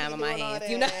that much time on my hands,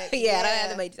 you know. I don't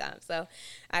have to make time. So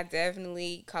I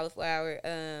definitely cauliflower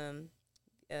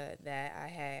that I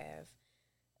have.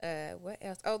 What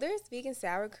else? Oh, there's vegan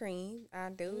sour cream. I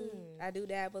do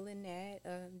dabble in that.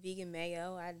 Vegan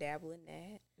mayo, I dabble in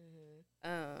that.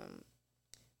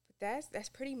 But that's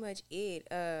pretty much it.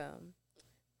 Wait,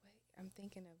 I'm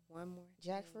thinking of one more.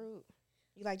 Jackfruit.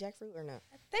 You like jackfruit or not?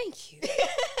 Thank you.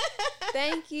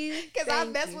 Thank you. Because I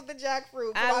mess with the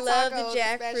jackfruit. I love the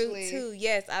jackfruit too.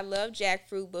 Yes, I love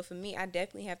jackfruit, but for me, I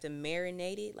definitely have to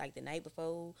marinate it like the night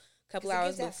before, a couple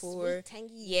hours before. Sweet,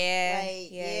 tangy.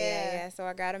 Yeah. So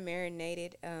I gotta marinate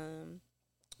it.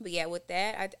 But yeah, with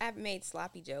that, I've made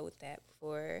sloppy joe with that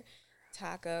before.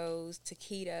 Tacos,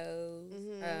 taquitos.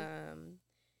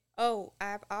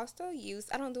 I've also used.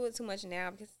 I don't do it too much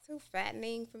now because it's too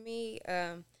fattening for me.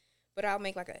 But I'll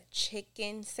make like a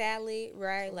chicken salad,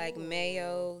 right? Ooh. Like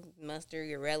mayo, mustard,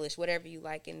 your relish, whatever you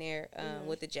like in there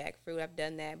with the jackfruit. I've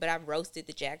done that. But I've roasted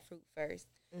the jackfruit first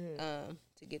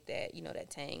to get that, that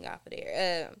tang off of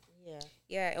there.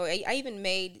 Yeah. Or I even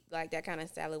made like that kind of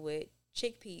salad with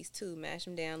chickpeas too. Mash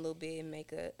them down a little bit and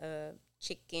make a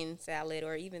chicken salad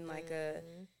or even like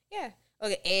an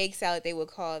egg salad they would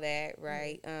call that,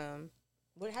 right?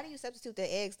 But how do you substitute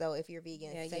the eggs, though, if you're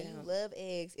vegan? Say you love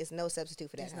eggs, it's no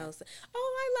substitute for that.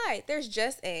 I lied. There's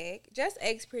Just Egg. Just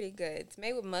Egg's pretty good. It's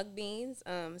made with mung beans.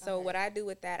 So what I do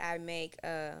with that, I make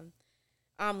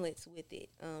omelets with it,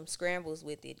 scrambles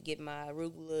with it. Get my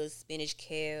arugula, spinach,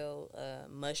 kale,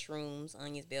 mushrooms,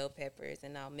 onions, bell peppers,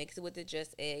 and I'll mix it with the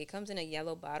Just Egg. It comes in a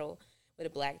yellow bottle with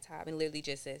a black top and literally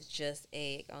just says Just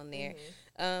Egg on there.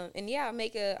 I'll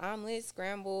make an omelet,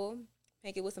 scramble,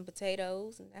 make it with some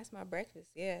potatoes, and that's my breakfast.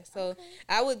 Yeah, so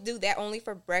I would do that only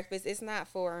for breakfast. It's not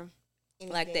for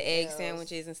like the egg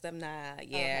sandwiches and stuff. Nah,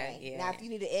 yeah. Now, if you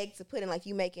need an egg to put in, like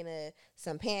you making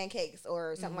some pancakes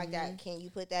or something like that, can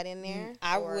you put that in there?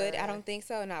 I would. I don't think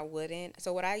so, and I wouldn't.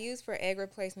 So what I use for egg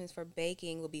replacements for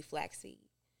baking would be flaxseed.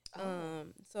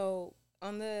 So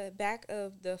on the back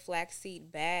of the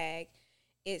flaxseed bag,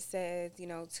 it says,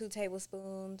 1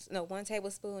 tablespoon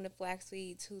of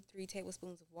flaxseed, 3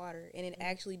 tablespoons of water. And it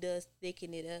actually does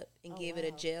thicken it up and give it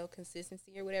a gel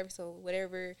consistency or whatever. So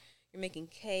whatever you're making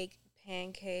cake,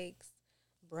 pancakes,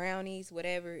 brownies,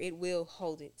 whatever, it will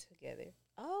hold it together.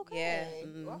 Okay. Yeah.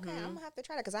 Okay, I'm going to have to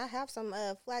try that because I have some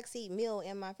flaxseed meal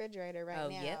in my refrigerator right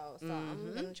now. Yep. So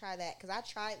I'm going to try that because I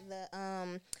tried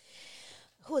the...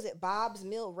 who is it? Bob's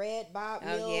Milk, Red Bob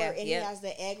Milk, and he has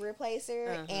the egg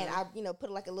replacer. And I, put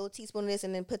like a little teaspoon of this,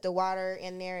 and then put the water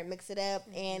in there and mix it up.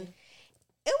 And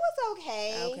It was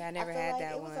okay. Okay, I never had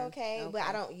that one. It was okay, but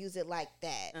I don't use it like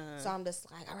that. So I'm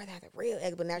just like, I'd rather have the real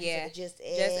egg. But now you said just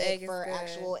egg for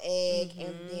actual egg,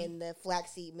 and then the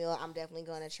flaxseed meal. I'm definitely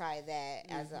going to try that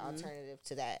as an alternative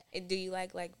to that. Do you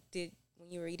when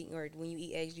you were eating, or when you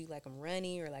eat eggs, do you like them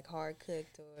runny or like hard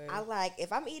cooked? Or I like,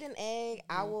 if I'm eating egg,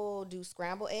 I will do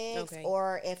scrambled eggs,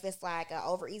 or if it's like an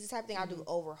over easy type thing, I'll do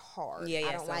over hard. Yeah,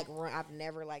 I don't like run. I've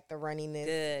never liked the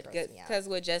runniness. Good. Because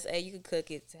with just egg, you can cook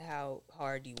it to how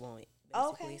hard you want it.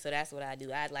 Basically. Okay. So that's what I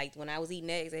do. I like, when I was eating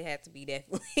eggs, it had to be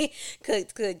definitely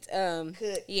cooked. It's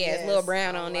a little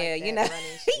brown on there, you know.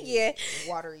 Yeah.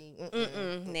 Watery.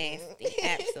 Nasty.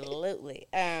 Absolutely.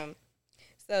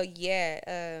 So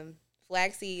yeah.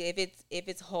 Flaxseed, if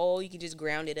it's whole, you can just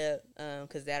ground it up,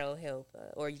 because that'll help.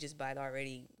 Or you just buy the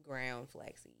already ground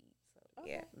flaxseed. So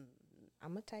yeah.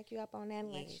 I'm gonna take you up on that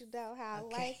and let you know how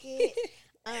I like it.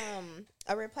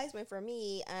 A replacement for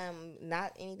me,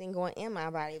 not anything going in my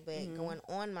body, but going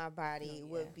on my body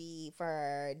would be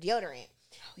for deodorant.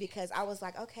 Because I was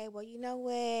like, okay, well, you know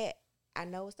what? I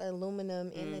know it's the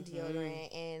aluminum in the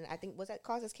deodorant, and I think that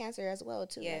causes cancer as well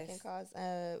too. Yes. It can cause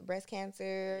breast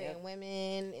cancer in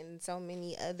women and so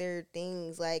many other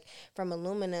things like from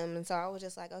aluminum. And so I was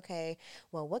just like, okay,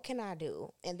 well, what can I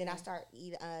do? And then I start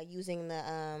using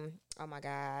the oh my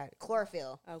God,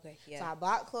 chlorophyll. Okay, yeah. So I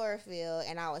bought chlorophyll,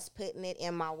 and I was putting it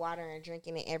in my water and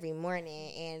drinking it every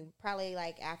morning. And probably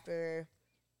like after,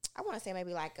 I want to say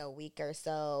maybe like a week or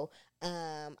so,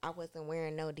 I wasn't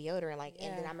wearing no deodorant.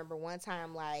 And then I remember one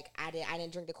time, like, I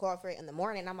didn't drink the chlorophyll in the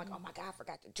morning. And I'm like, oh my God, I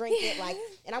forgot to drink it. Like,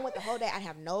 and I went the whole day. I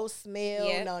have no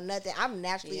smell, no nothing. I'm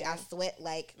naturally, I sweat,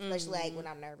 like, especially like when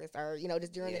I'm nervous or,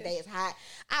 just during the day it's hot.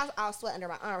 I'll sweat under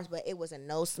my arms, but it wasn't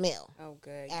no smell. Oh,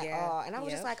 good. At all. And I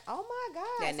was just like, oh my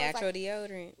God. That natural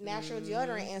deodorant. Natural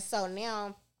deodorant. And so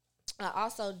now I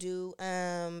also do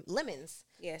lemons.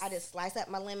 Yes. I just slice up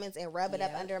my lemons and rub it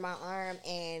up under my arm,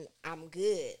 and I'm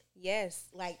good. Yes.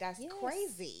 Like, that's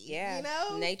crazy. Yeah. You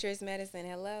know? Nature's medicine.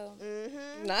 Hello.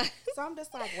 Mm-hmm. So I'm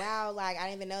just like, wow. Like, I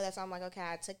didn't even know that. So I'm like, okay,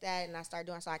 I took that and I started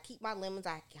doing. So I keep my lemons.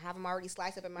 I have them already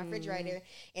sliced up in my refrigerator.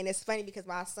 And it's funny because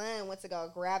my son went to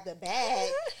go grab the bag.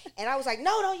 And I was like,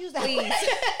 no, don't use that. Please.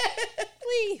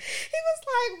 Please. He was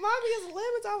like, Mommy, it's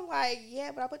lemons. I'm like,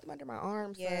 yeah, but I put them under my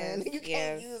arm, son. You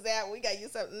can't use that. We got to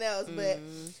use something else. But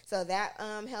so that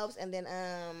helps. And then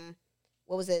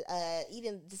what was it?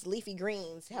 Eating just leafy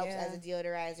greens helps as a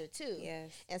deodorizer too.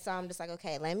 Yes. And so I'm just like,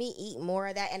 okay, let me eat more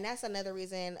of that. And that's another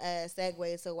reason,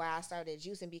 segue to why I started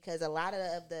juicing, because a lot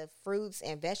of the fruits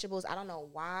and vegetables, I don't know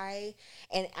why,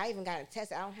 and I even got it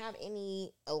tested. I don't have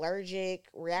any allergic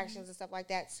reactions and stuff like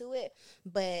that to it.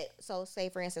 But so say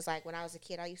for instance, like when I was a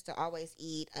kid, I used to always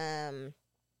eat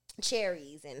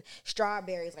cherries and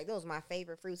strawberries. Like, those were my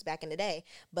favorite fruits back in the day.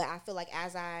 But I feel like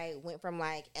as I went from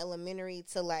like elementary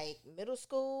to like middle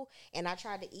school and I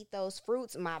tried to eat those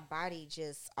fruits, my body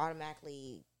just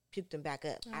automatically puked them back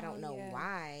up. I don't know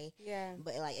why. Yeah.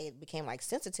 But like it became like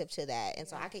sensitive to that. And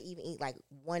so I could even eat like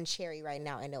one cherry right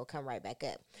now and they'll come right back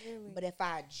up. Really? But if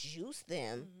I juice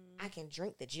them, I can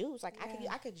drink the juice. Like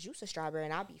I could juice a strawberry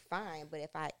and I'll be fine. But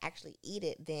if I actually eat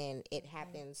it, then it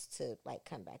happens to like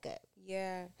come back up.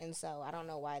 Yeah. And so I don't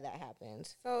know why that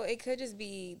happens. So it could just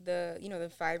be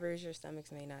the fibers. Your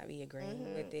stomachs may not be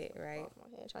agreeing with it, right? Oh,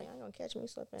 my head, y'all ain't gonna catch me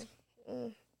slipping.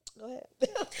 Go ahead.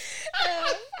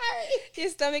 Your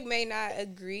stomach may not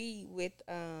agree with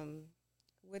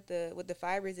the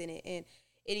fibers in it, and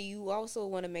you also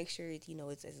want to make sure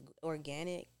it's as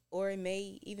organic, or it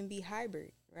may even be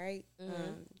hybrid, right?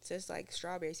 Just like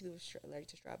strawberries. People are allergic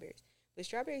to strawberries, but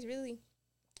strawberries really,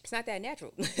 it's not that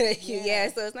natural. So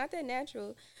it's not that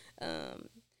natural.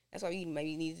 That's why you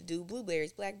maybe need to do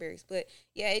blueberries, blackberries, but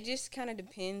it just kind of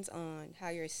depends on how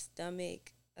your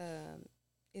stomach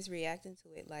is reacting to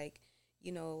it. Like,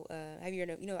 have you heard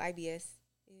of, IBS is?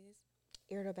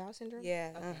 Irritable bowel syndrome?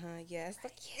 Yeah, okay. Yes.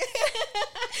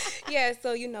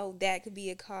 So, that could be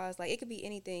a cause. Like, it could be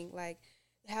anything. Like,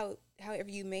 however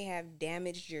you may have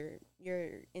damaged your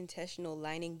intestinal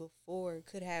lining before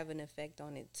could have an effect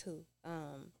on it, too.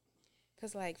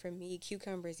 Because, like, for me,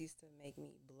 cucumbers used to make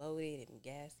me bloated and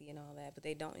gassy and all that, but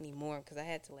they don't anymore because I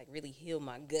had to, like, really heal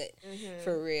my gut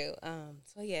for real.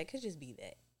 So, it could just be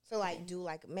that. So, like, do,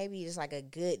 like, maybe just, like, a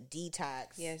good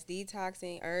detox. Yes,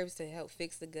 detoxing, herbs to help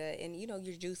fix the gut. And, you're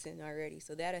juicing already,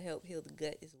 so that'll help heal the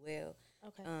gut as well.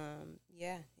 Okay.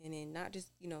 And then not just,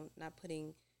 not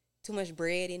putting too much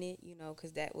bread in it,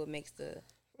 because that what makes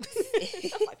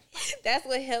that's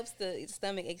what helps the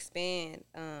stomach expand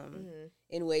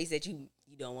in ways that you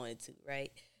don't want it to,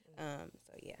 right?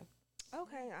 So, yeah.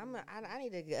 Okay, I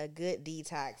need a good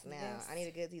detox now. Yes. I need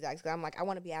a good detox because I'm like I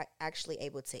want to be actually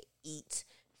able to eat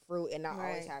fruit and not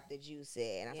always have to juice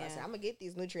it. And I said I'm gonna get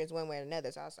these nutrients one way or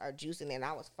another, so I start juicing it. And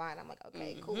I was fine. I'm like,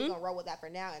 okay, cool. We're gonna roll with that for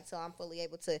now until I'm fully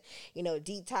able to,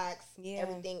 detox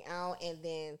everything out and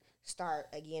then start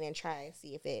again and try and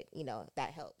see if it, if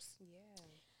that helps.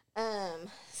 Yeah.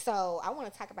 So I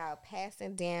want to talk about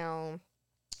passing down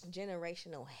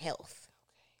generational health.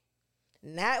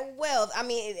 Not wealth. I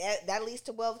mean, that leads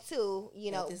to wealth too,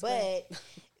 but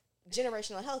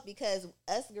generational health, because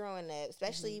us growing up,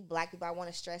 especially Black people, I want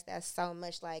to stress that so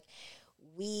much. Like,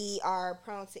 we are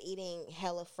prone to eating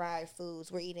hella fried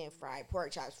foods. We're eating fried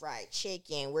pork chops, fried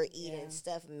chicken. We're eating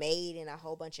stuff made in a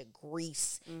whole bunch of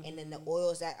grease. And then the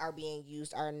oils that are being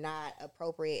used are not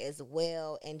appropriate as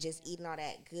well. And just eating all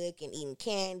that gook and eating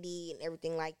candy and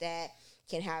everything like that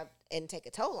can have and take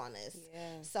a toll on us.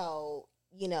 Yeah. So,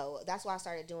 that's why I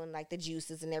started doing like the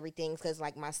juices and everything. Because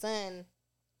like my son,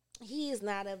 he is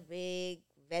not a big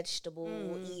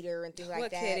vegetable eater and things like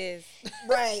what that. kid is?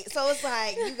 Right. So it's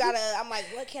like, I'm like,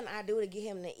 what can I do to get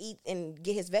him to eat and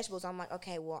get his vegetables? I'm like,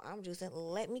 okay, well, I'm juicing.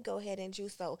 Let me go ahead and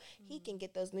juice so he can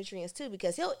get those nutrients too,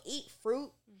 because he'll eat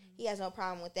fruit. He has no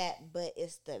problem with that, but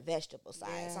it's the vegetable side.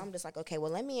 Yeah. So I'm just like, okay,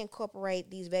 well, let me incorporate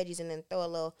these veggies and then throw a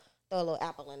little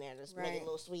apple in there, just make it a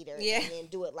little sweeter, and then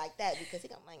do it like that, because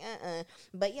I'm like,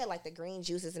 But yeah, like the green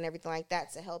juices and everything like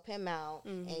that to help him out,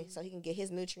 and so he can get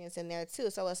his nutrients in there too.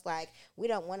 So it's like, we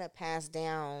don't want to pass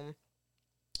down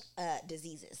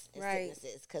diseases and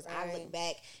sicknesses, because I look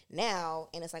back now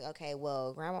and it's like, okay,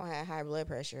 well, grandma had high blood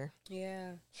pressure.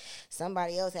 Yeah.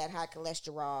 Somebody else had high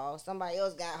cholesterol. Somebody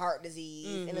else got heart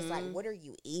disease. And it's like, what are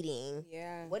you eating?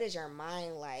 Yeah. What is your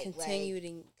mind like? Continue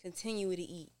to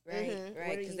eat, right?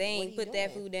 Right. Because they ain't put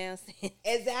that food down since.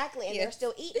 Exactly. And they're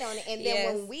still eating on it. And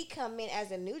then when we come in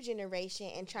as a new generation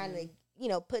and trying to,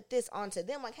 put this onto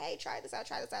them, like, hey, try this out.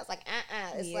 It's like,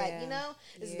 It's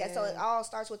like, so it all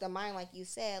starts with the mind, like you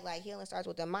said. Like, healing starts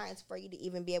with the mind for you to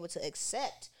even be able to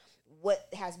accept what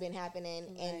has been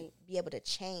happening and be able to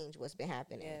change what's been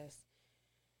happening. Yes.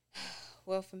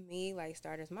 Well, for me, like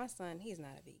starters, my son, he's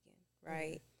not a vegan,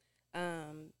 right?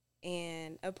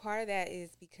 And a part of that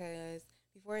is because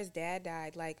before his dad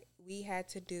died, like, we had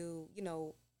to do,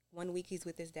 1 week he's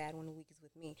with his dad, 1 week he's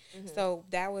with me. So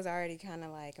that was already kind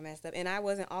of like messed up. And I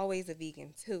wasn't always a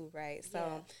vegan too, right?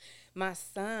 So my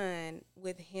son,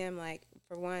 with him, like,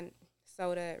 for one,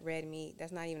 soda, red meat,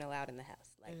 that's not even allowed in the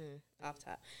house, like off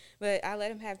top. But I let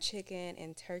him have chicken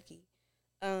and turkey.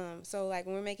 So like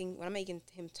when I'm making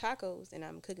him tacos and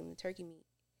I'm cooking the turkey meat,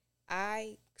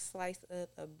 I slice up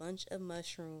a bunch of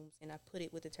mushrooms and I put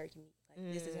it with the turkey meat.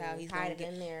 Like, this is how he's gonna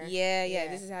get in there. Yeah.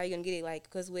 This is how you're gonna get it. Like,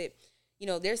 cause with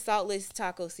there's saltless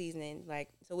taco seasoning. Like,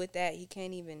 so with that, you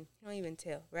don't even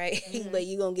tell, right? But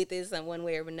you gonna get this in one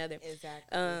way or another.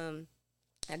 Exactly.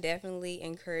 I definitely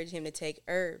encourage him to take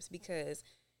herbs, because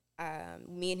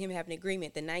me and him have an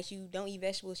agreement. The night you don't eat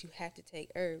vegetables, you have to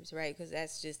take herbs, right? Because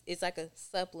it's like a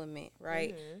supplement,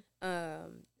 right?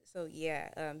 So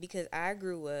yeah, because I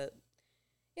grew up,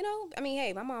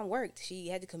 hey, my mom worked. She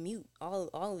had to commute all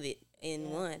of it in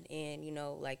one, and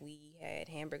like, we had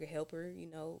Hamburger Helper,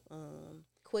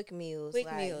 quick meals,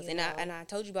 and I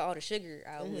told you about all the sugar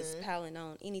I was piling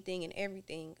on anything and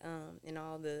everything, and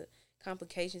all the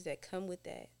complications that come with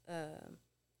that.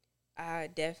 I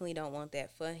definitely don't want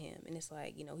that for him. And it's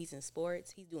like, he's in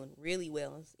sports. He's doing really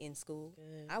well in school.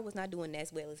 Good. I was not doing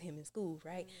as well as him in school,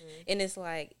 right? And it's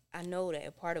like, I know that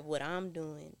a part of what I'm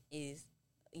doing is,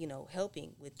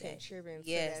 helping with that. Contributing to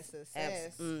that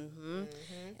success.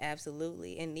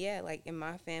 Absolutely. And yeah, like in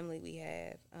my family, we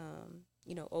have,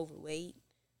 overweight,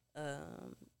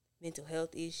 mental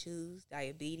health issues,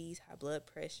 diabetes, high blood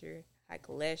pressure, high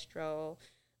cholesterol,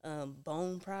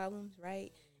 bone problems,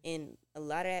 right? And a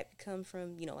lot of that comes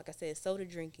from, like I said, soda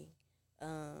drinking,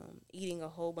 eating a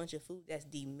whole bunch of food that's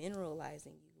demineralizing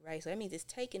you, right? So that means it's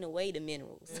taking away the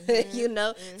minerals,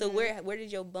 So where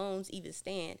did your bones even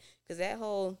stand? Because that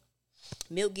whole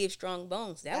milk gives strong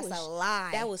bones. That's a lie.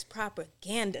 That was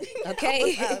propaganda,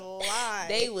 okay? That was a lie.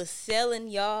 They was selling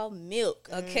y'all milk,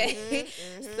 okay?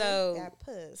 So that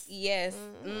puss. Yes,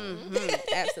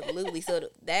 absolutely. So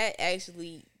that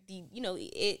actually,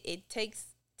 it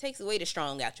takes away the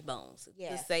strong out your bones.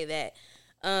 Yeah. To say that.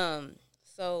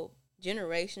 So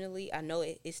generationally, I know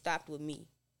it stopped with me.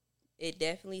 It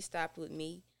definitely stopped with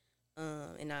me.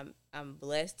 And I'm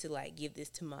blessed to like give this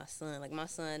to my son. Like my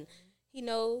son,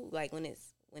 like when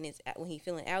he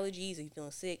feeling allergies or he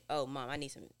feeling sick, oh mom, I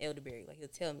need some elderberry. Like he'll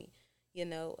tell me,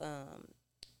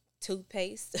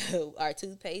 toothpaste. Our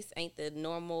toothpaste ain't the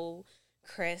normal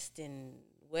Crest and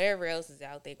whatever else is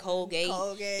out there. Colgate.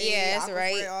 Yeah, that's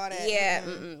right. All that. Yeah,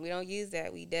 we don't use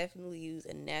that. We definitely use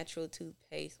a natural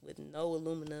toothpaste with no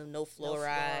aluminum, no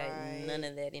fluoride, none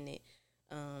of that in it.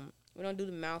 We don't do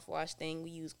the mouthwash thing.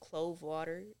 We use clove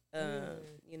water.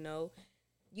 You know.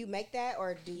 You make that,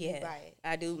 or do you buy it?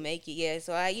 I do make it. Yeah.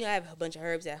 So I have a bunch of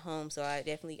herbs at home. So I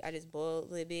just boil a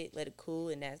little bit, let it cool,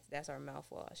 and that's our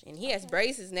mouthwash. And he has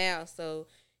braces now, so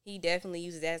he definitely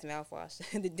uses that as mouthwash.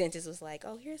 The dentist was like,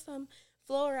 "Oh, here's some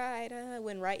fluoride."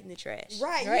 Went right in the trash.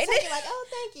 Right. You take it like, "Oh,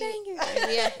 thank you."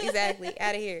 Yeah, exactly.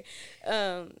 Out of here.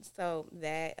 So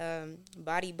that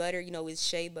body butter, is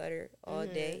shea butter all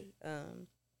day.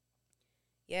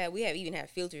 Yeah, we even have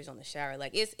filters on the shower.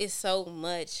 Like it's so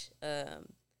much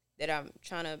that I'm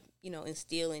trying to,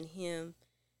 instill in him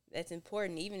that's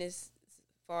important, even as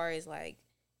far as like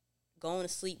going to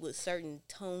sleep with certain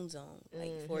tones on,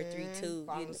 like 432.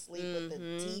 Falling asleep with the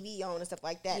TV on and stuff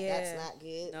like that. Yeah. That's not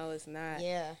good. No, it's not.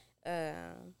 Yeah.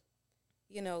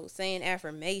 Saying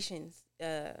affirmations.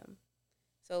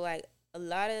 So like a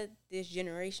lot of this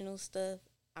generational stuff,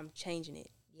 I'm changing it.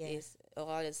 Yeah. It's a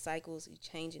lot of cycles,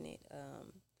 changing it.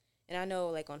 And I know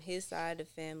like on his side of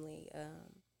the family,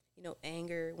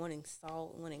 anger, wanting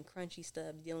salt, wanting crunchy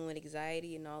stuff, dealing with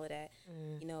anxiety and all of that.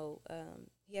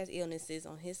 He has illnesses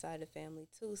on his side of the family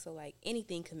too. So like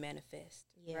anything can manifest,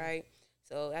 right?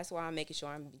 So that's why I'm making sure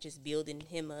I'm just building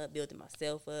him up, building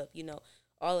myself up,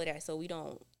 all of that. So we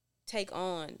don't take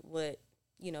on what,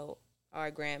 our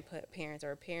grandparents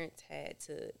or parents had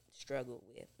to struggle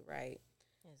with, right?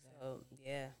 So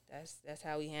yeah, that's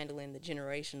how we handling the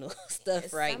generational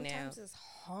stuff right now. Sometimes it's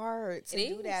hard to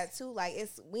do that too. Like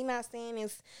we not saying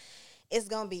it's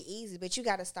gonna be easy, but you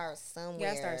got to start somewhere. You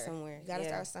got to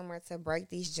start somewhere to break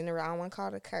these I don't want to call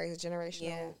it a curse,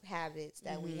 generational habits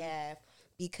that we have,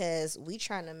 because we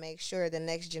trying to make sure the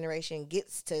next generation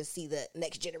gets to see the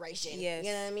next generation. Yes.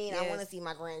 You know what I mean? Yes. I want to see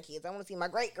my grandkids. I want to see my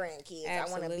great grandkids. I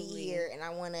want to be here and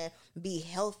I want to be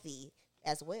healthy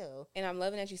as well. And I'm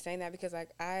loving that you're saying that, because like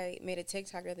I made a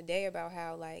TikTok the other day about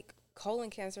how like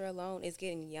colon cancer alone is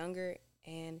getting younger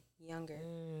and younger,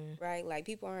 right? Like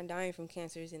people aren't dying from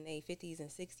cancers in their 50s and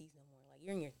 60s no more. Like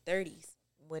you're in your 30s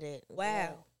with it. Wow. Yeah.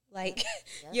 Like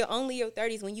you're only your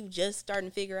 30s when you just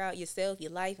starting to figure out yourself, your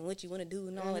life, and what you want to do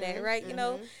and all of that, right?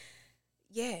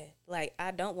 Yeah, like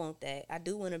I don't want that. I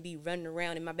do want to be running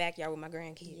around in my backyard with my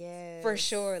grandkids, for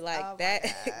sure. Like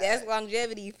that's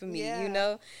longevity for me, And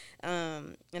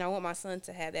I want my son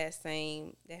to have that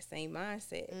same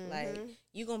mindset. Like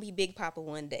you gonna be Big Papa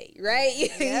one day, right?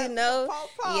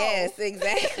 Paw. Yes,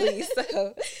 exactly.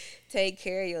 So take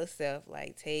care of yourself.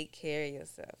 Like take care of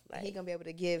yourself. Like he gonna be able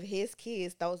to give his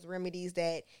kids those remedies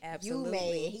that you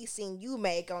made. And he seen you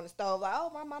make on the stove. Like,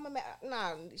 oh, my mama made.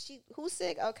 Nah, who's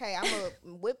sick? Okay, I'm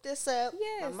gonna whip this up.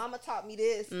 Yes. My mama taught me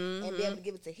this, and be able to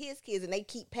give it to his kids, and they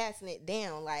keep passing it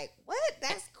down. Like, what?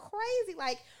 That's crazy.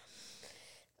 Like,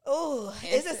 oh,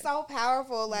 it's just so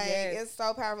powerful. Like, it's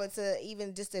so powerful to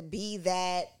even just to be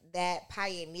that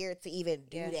pioneer to even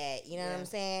do that. You know what I'm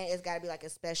saying? It's got to be like a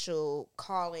special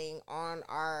calling on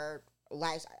our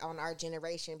lives, on our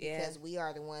generation, because we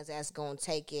are the ones that's going to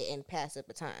take it and pass the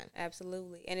baton.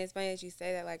 Absolutely. And it's funny that you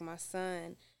say that. Like my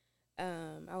son,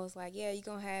 I was like, yeah, you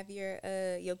going to have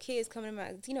your kids coming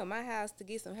to my house to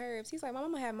get some herbs. He's like,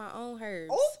 Mama, have my own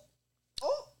herbs.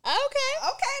 Oh.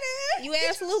 Okay then. You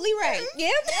absolutely right.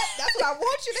 Yep. That's what I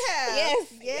want you to have.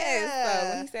 Yes. So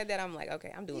when he said that, I'm like,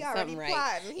 okay, I'm doing something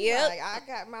right. Yeah. Like, I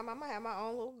got my mama have my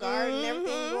own little garden and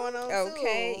everything going on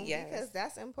too. Yes. Because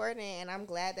that's important, and I'm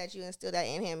glad that you instilled that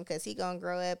in him, because he gonna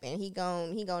grow up and he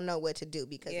gonna know what to do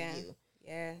because of you.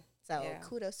 Yeah. So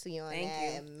kudos to you on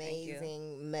that.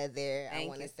 Amazing mother. I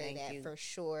want to say that for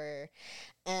sure.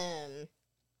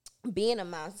 Being a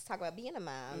mom. Let's talk about being a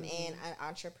mom and an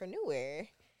entrepreneur.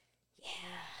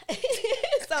 Yeah.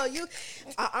 So you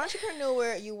an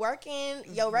entrepreneur, you working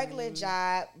your regular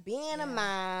job, being a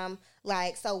mom,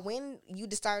 like, so when you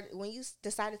decided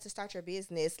to start your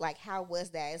business, like, how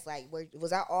was that? It's like,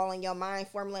 was that all in your mind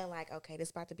formulating, like, okay,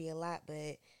 this about to be a lot, but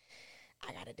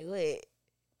I gotta do it?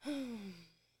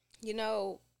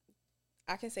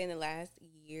 I can say in the last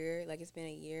year, like, it's been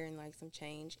a year and like some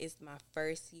change. It's my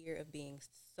first year of being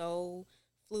so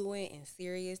fluent and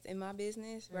serious in my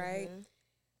business, right?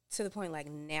 To the point, like,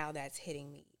 now that's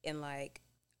hitting me. And, like,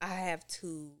 I have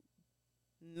to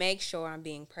make sure I'm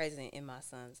being present in my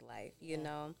son's life, you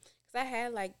know? Because I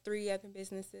had, like, 3 other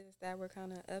businesses that were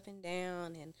kind of up and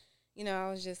down. And, I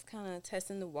was just kind of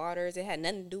testing the waters. It had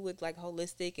nothing to do with, like,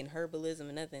 holistic and herbalism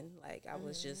and nothing. Like, I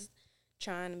was just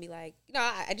trying to be, like,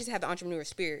 I just have the entrepreneur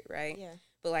spirit, right? Yeah.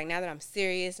 But, like, now that I'm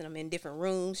serious and I'm in different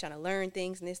rooms trying to learn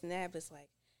things and this and that, but it's like,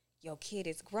 your kid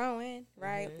is growing,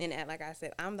 right? And like I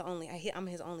said, I'm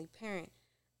his only parent,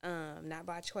 not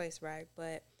by choice, right?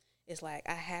 But it's like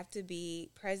I have to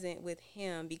be present with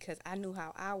him because I knew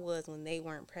how I was when they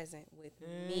weren't present with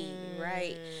me,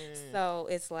 right? So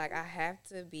it's like I have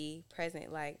to be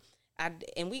present. Like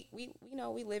we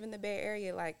we live in the Bay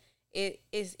Area. Like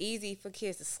it's easy for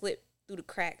kids to slip through the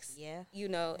cracks,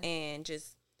 and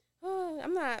just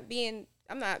I'm not being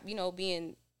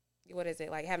what is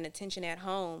it, like having attention at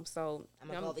home. So I'm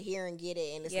gonna go over here and get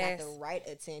it, and it's not the right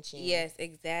attention. Yes,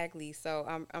 exactly. So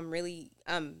I'm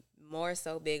more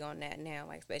so big on that now,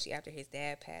 like especially after his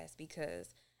dad passed,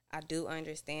 because I do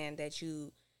understand that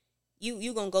you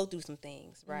gonna go through some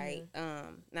things, right?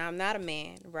 Now I'm not a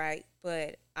man, right?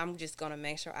 But I'm just gonna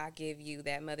make sure I give you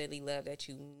that motherly love that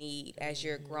you need as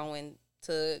you're growing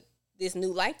to this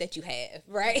new life that you have,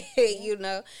 right?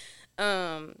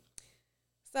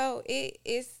 So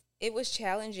it was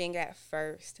challenging at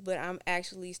first, but I'm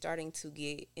actually starting to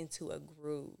get into a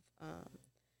groove,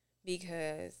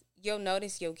 because you'll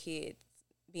notice your kids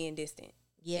being distant.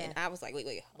 Yeah. And I was like,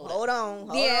 wait, hold on.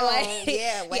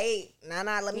 Wait. Nah,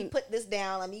 let me put this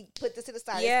down. Let me put this to the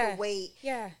side. Yeah. Wait.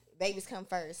 Yeah. Babies come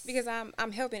first. Because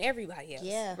I'm helping everybody else.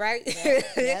 Yeah. Right?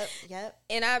 Yep.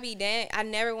 And I'll be damned. I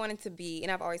never wanted to be,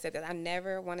 and I've always said that, I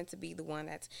never wanted to be the one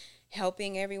that's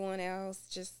helping everyone else.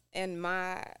 And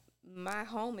my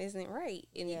home isn't right.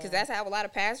 And because that's how a lot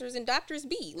of pastors and doctors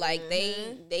be. Like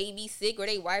they be sick or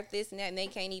they wife this and that and they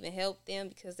can't even help them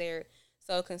because they're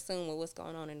so consumed with what's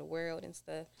going on in the world and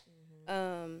stuff.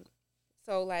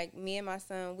 So like me and my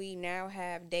son, we now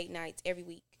have date nights every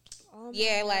week. Oh my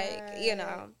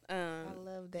God. I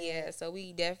love that. Yeah, so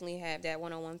we definitely have that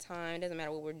one-on-one time. It doesn't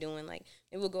matter what we're doing. Like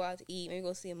maybe we'll go out to eat, maybe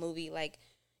go see a movie, like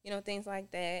things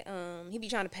like that. He be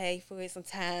trying to pay for it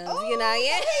sometimes,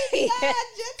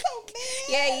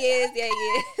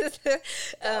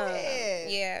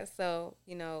 Yeah, so,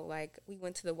 like, we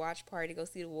went to the watch party, go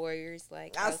see the Warriors,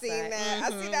 like, I've seen that. I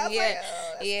seen that. I was like, oh,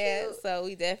 that's cute. So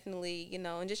we definitely,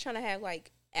 and just trying to have,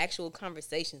 like, actual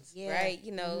conversations, right?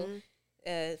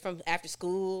 From after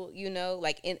school,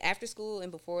 like in after school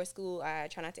and before school, I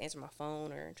try not to answer my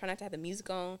phone or try not to have the music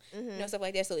on, stuff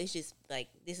like that. So it's just like,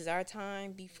 this is our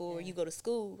time before you go to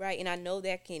school, right? And I know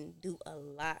that can do a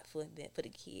lot for the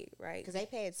kid, right? Because they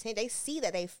pay attention, they see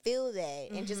that, they feel that,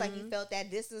 and just like you felt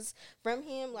that distance from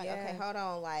him, like okay, hold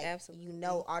on, like absolutely.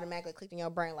 Automatically clicked in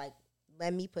your brain, like,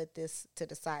 let me put this to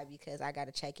the side because I got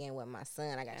to check in with my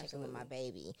son, I got to check in with my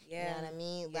baby. You know what I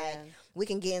mean? Yeah. Like we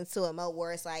can get into a mode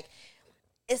where it's like,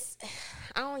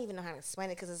 I don't even know how to explain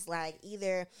it, because it's like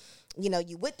either,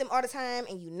 you with them all the time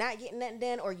and you not getting nothing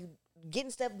done, or you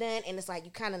getting stuff done and it's like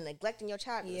you kind of neglecting your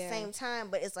child at the same time,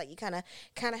 but it's like you kind of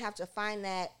have to find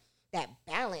that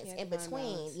balance in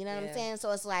between, you know what I'm saying?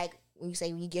 So it's like when you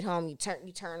say when you get home, you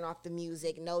turn off the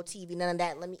music, no TV, none of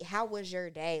that. How was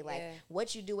your day? Like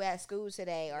what you do at school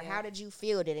today, or how did you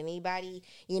feel? Did anybody,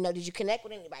 did you connect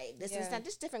with anybody? This is not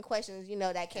just different questions,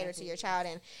 that cater to your child.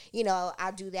 And,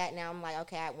 I do that now. I'm like,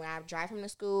 okay, when I drive from the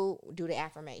school, do the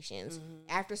affirmations.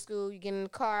 After school, you get in the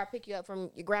car, pick you up from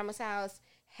your grandma's house.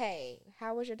 Hey,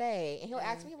 how was your day? And he'll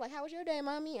ask me, like, how was your day,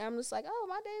 mommy? I'm just like, oh,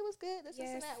 my day was good, this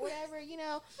and that, whatever,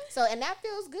 So, and that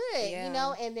feels good, and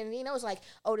then, it's like,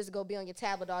 oh, just go be on your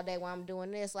tablet all day while I'm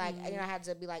doing this. Like, I have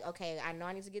to be like, okay, I know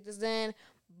I need to get this done,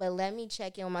 but let me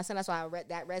check in with my son. That's why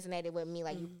that resonated with me.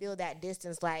 Like, you feel that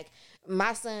distance. Like,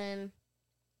 my son,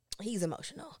 he's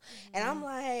emotional. And I'm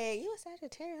like, you a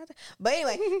Sagittarius? But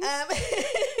anyway,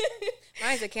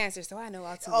 mine's a Cancer, so I know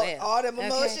all too well. All them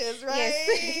emotions, right?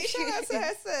 Yes. Shout out to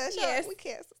her son. Shout out, we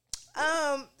Cancer.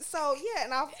 So yeah,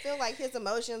 and I feel like his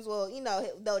emotions will,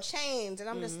 they'll change, and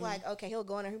I'm just like, okay, he'll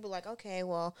go in there, he'll be like, okay,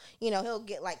 well, he'll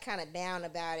get like kind of down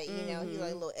about it, he's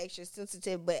like a little extra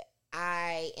sensitive, but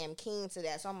I am keen to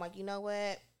that, so I'm like, you know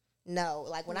what? No,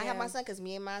 like when I have my son, because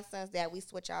me and my son's dad, we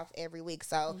switch off every week.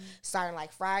 So starting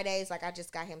like Fridays, like I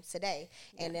just got him today,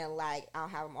 and then like I'll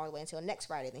have him all the way until next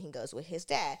Friday. Then he goes with his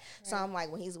dad. Right. So I'm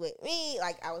like, when he's with me,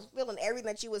 like I was feeling everything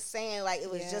that you was saying, like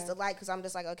it was just alike. Because I'm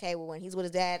just like, okay, well when he's with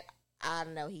his dad, I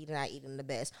know he's not eating the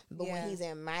best, but when he's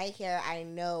in my care, I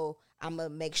know I'm going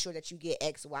to make sure that you get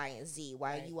X, Y, and Z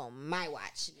while you on my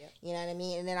watch. Yep. You know what I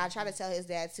mean? And then I try to tell his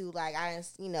dad too, like I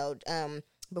didn't,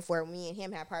 before me and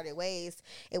him had parted ways,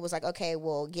 it was like, okay,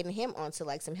 well, getting him onto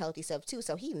like some healthy stuff too,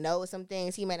 so he knows some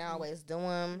things. He may not always do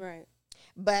them, right?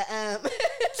 But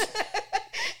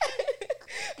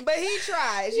but he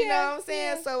tries, you know what I'm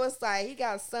saying? Yeah. So it's like he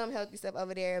got some healthy stuff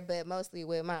over there, but mostly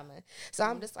with mama. So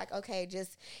I'm just like, okay,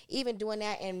 just even doing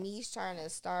that, and me trying to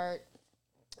start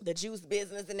the juice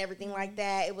business and everything like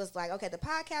that. It was like, okay, the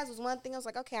podcast was one thing. I was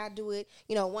like, okay, I'll do it,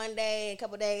 one day, a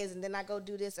couple of days, and then I go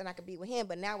do this and I could be with him.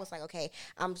 But now it's like, okay,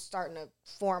 I'm starting to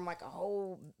form like a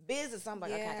whole business. I'm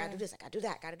like, okay, I gotta do this, I gotta do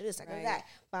that, I gotta do this, I gotta do that.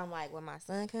 But I'm like, when my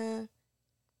son comes,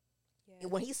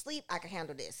 when he sleep, I can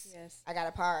handle this. Yes. I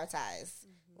gotta prioritize.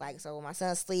 Like, so when my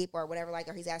son sleep or whatever, like,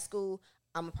 or he's at school,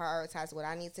 I'm gonna prioritize what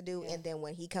I need to do. And then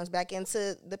when he comes back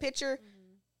into the picture,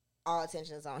 all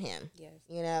attention is on him. Yes.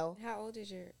 How old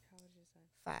is your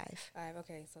son? 5.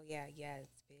 Okay. So yeah,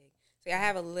 it's big. So I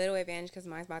have a little advantage because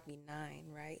mine's about to be 9,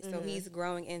 right? So he's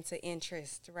growing into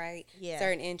interest, right? Yeah.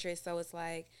 Certain interests. So it's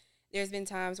like, there's been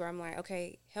times where I'm like,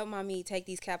 okay, help mommy take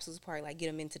these capsules apart, like get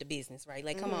them into the business, right?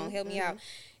 Like, come on, help me out.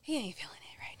 He ain't feeling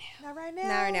it right now. Not right now.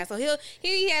 Not right now. So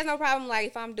he has no problem. Like,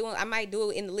 if I might do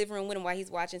it in the living room with him while he's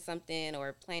watching something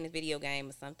or playing a video game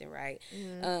or something, right?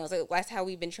 So that's how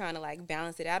we've been trying to like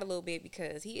balance it out a little bit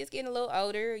because he is getting a little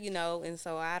older, and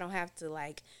so I don't have to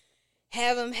like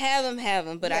have him,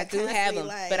 but I do have him,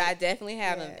 but I definitely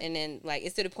have him. And then like,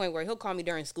 it's to the point where he'll call me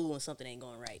during school and something ain't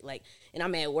going right. Like, and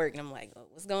I'm at work and I'm like, oh,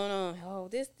 what's going on? Oh,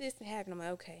 this happened. I'm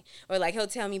like, okay. Or like, he'll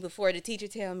tell me before the teacher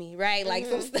tell me, right? Like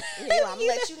some stuff. Yeah, I'm gonna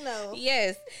let you know.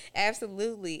 Yes,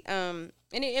 absolutely. And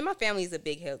my family is a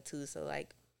big help too. So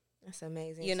like, that's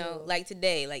amazing. Too. Like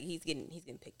today, like he's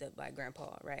getting picked up by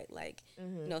grandpa, right? Like,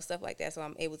 stuff like that. So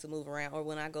I'm able to move around. Or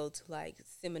when I go to like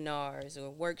seminars or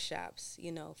workshops,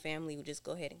 family would just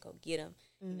go ahead and go get him.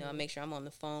 I make sure I'm on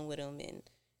the phone with him and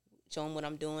show him what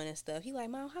I'm doing and stuff. He like,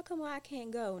 Mom, how come I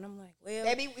can't go? And I'm like, well,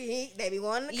 they be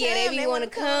wanting to come. Yeah, they want to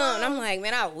come. And I'm like,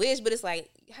 man, I wish, but it's like,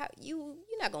 how you're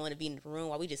not going to be in the room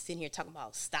while we just sitting here talking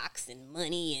about stocks and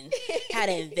money and how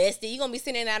to invest it. You're gonna be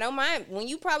sitting there. I don't mind when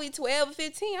you probably 12 or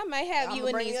 15. I might have you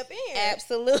in these. Up in.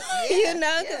 Absolutely,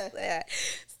 yeah.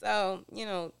 So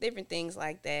different things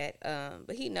like that.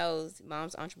 But he knows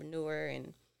Mom's an entrepreneur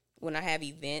and. When I have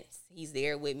events, he's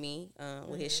there with me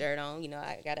with his shirt on. We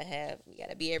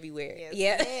gotta be everywhere.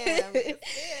 Yes,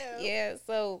 yeah.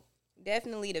 So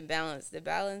definitely the balance. The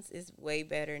balance is way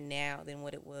better now than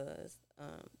what it was.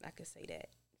 I could say that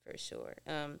for sure.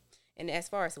 And as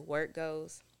far as work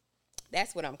goes,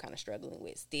 that's what I'm kind of struggling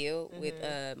with still with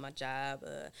my job.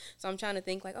 So I'm trying to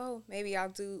think like, oh, maybe I'll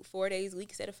do 4 days a week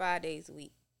instead of 5 days a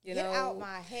week. Get out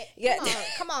my head.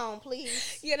 Come on,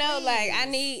 please. Please. Like I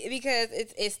need because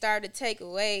it started to take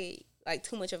away like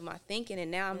too much of my thinking, and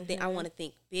now I want to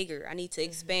think bigger. I need to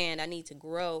expand. I need to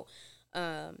grow,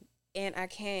 and I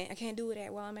can't do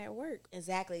it while I'm at work.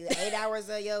 Exactly. The 8 hours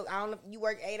of you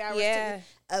work 8 hours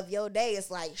of your day.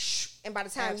 It's like, and by the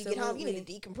time you get home, you need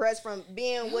to decompress from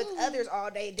being with others all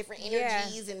day, different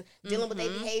energies and dealing with their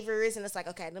behaviors. And it's like,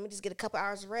 okay, let me just get a couple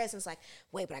hours of rest. And it's like,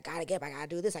 wait, but I gotta get up. I gotta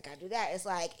do this. I gotta do that. It's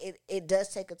like it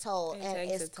does take a toll, and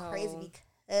it's crazy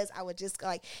because I would just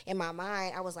like in my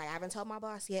mind, I was like, I haven't told my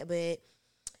boss yet, but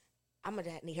I'm going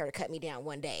to need her to cut me down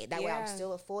one day. That way I'm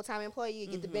still a full-time employee. You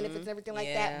get the benefits and everything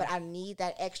like that. But I need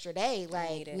that extra day.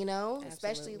 Like,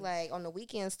 especially like on the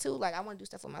weekends too. Like I want to do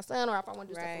stuff with my son or if I want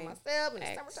to do stuff for myself. And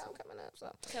it's summertime coming up.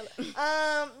 So,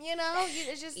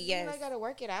 it's just, you got to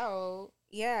work it out.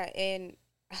 Yeah. And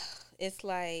it's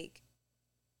like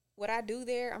what I do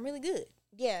there, I'm really good.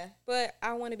 Yeah. But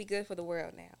I want to be good for the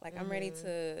world now. Like I'm ready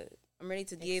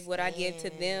to give what I give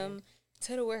to them.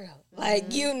 To the world,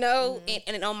 like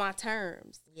and on my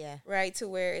terms, right, to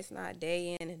where it's not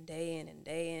day in and day in and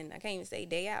day in. I can't even say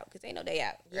day out because ain't no day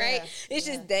out, right? It's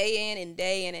just day in and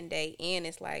day in and day in.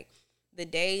 It's like the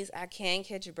days I can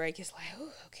catch a break. It's like,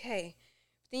 oh, okay.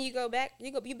 Then you go back,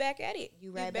 you back at it.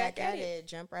 You right back at it,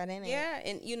 jump right in it. Yeah,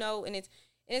 and and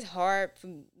it's hard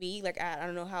for me. Like I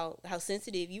don't know how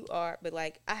sensitive you are, but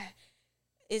like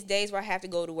it's days where I have to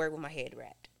go to work with my head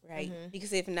wrapped, right?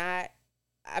 Because if not.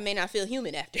 I may not feel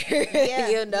human after,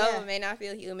 I may not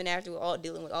feel human after all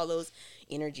dealing with all those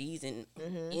energies and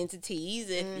entities,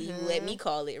 if you let me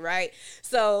call it, right?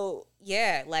 So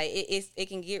like it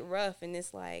can get rough, and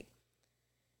it's like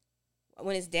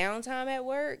when it's downtime at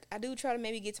work, I do try to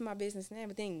maybe get to my business and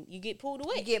everything. You get pulled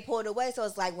away. So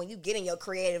it's like when you get in your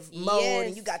creative mode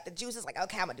and you got the juice, it's like,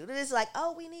 okay, I'm gonna do this. It's like,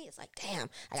 oh, it's like, damn,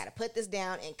 I gotta put this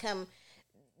down and come.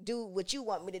 Do what you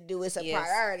want me to do. It's a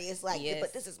priority. It's like,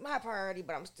 but this is my priority,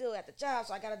 but I'm still at the job,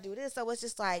 so I got to do this. So it's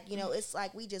just like, it's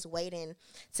like we just waiting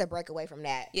to break away from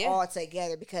that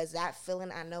altogether because that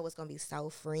feeling I know is going to be so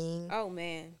freeing. Oh,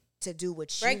 man. To do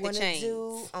what you want to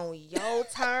do on your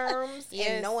terms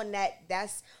and knowing that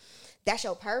that's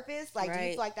your purpose. Like, do you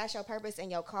feel like that's your purpose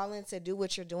and your calling to do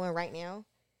what you're doing right now?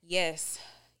 Yes.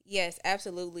 Yes,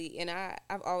 absolutely. And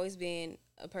I've always been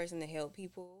a person to help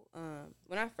people.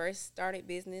 When I first started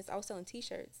business, I was selling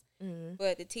T-shirts.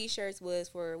 But the T-shirts was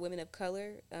for women of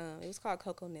color. It was called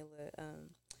Coco Nilla.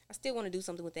 I still want to do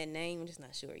something with that name. I'm just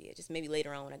not sure yet. Just maybe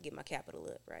later on when I get my capital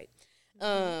up, right?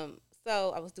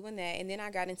 So I was doing that, and then I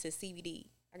got into CBD.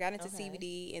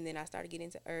 CBD, and then I started getting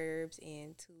into herbs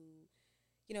and to,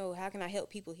 you know, how can I help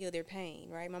people heal their pain,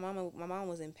 right? My mom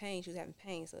was in pain. She was having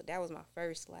pain, so that was my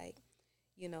first, like,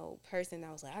 you know, person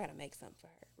that was like, I gotta make something for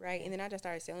her, right? And then I just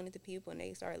started selling it to people, and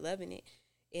they started loving it.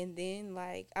 And then,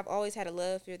 like, I've always had a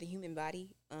love for the human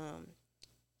body.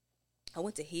 I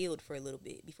went to Healed for a little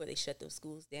bit before they shut those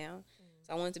schools down.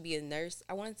 So I wanted to be a nurse.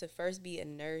 I wanted to first be a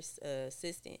nurse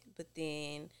assistant, but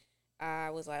then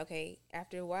I was like, okay,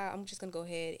 after a while, I'm just going to go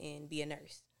ahead and be a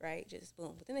nurse, right? Just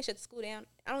boom. But then they shut the school down.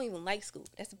 I don't even like school.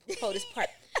 That's the coldest part.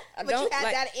 But you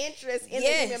had that interest in the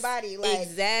human body. Like,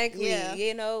 exactly. Yeah.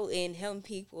 You know, and helping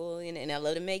people. And I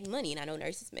love to make money. And I know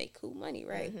nurses make cool money,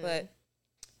 right? But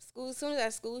school, as soon as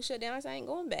that school shut down, I said, I ain't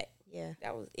going back. Yeah.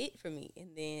 That was it for me.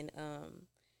 And then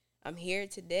I'm here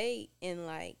today. And,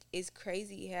 like, it's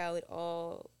crazy how it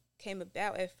all came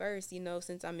about at first, you know,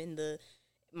 since I'm in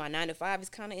my 9 to 5 is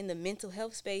kind of in the mental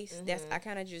health space. I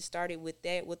kind of just started with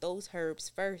those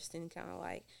herbs first, and kind of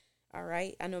like, all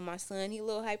right, I know my son, he a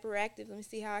little hyperactive. Let me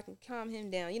see how I can calm him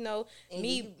down. You know, and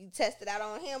you tested out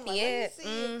on him. Like, yeah, let me see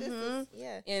if this is,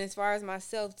 And as far as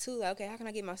myself too, like, okay, how can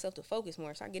I get myself to focus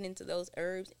more? So I get into those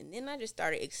herbs, and then I just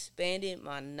started expanding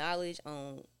my knowledge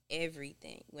on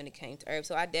everything when it came to herbs.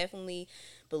 So I definitely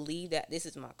believe that this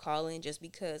is my calling, just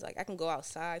because, like, I can go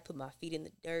outside, put my feet in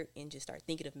the dirt, and just start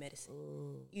thinking of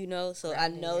medicine. You know, so I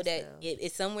know that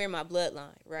it's somewhere in my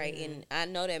bloodline, right? And I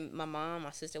know that my mom,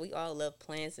 my sister, we all love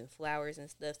plants and flowers and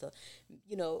stuff. So,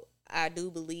 you know, I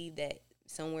do believe that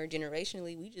somewhere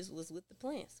generationally we just was with the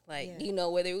plants, like, you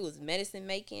know, whether it was medicine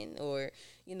making or,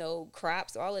 you know,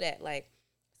 crops, all of that, like.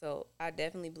 So I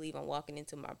definitely believe I'm walking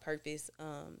into my purpose.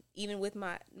 Even with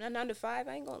my 9 to 5,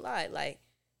 I ain't gonna lie. Like,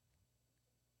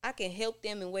 I can help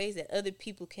them in ways that other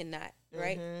people cannot,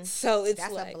 right? So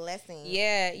that's like, a blessing.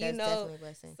 Yeah, you know. Definitely a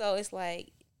blessing. So it's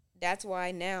like, that's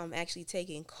why now I'm actually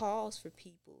taking calls for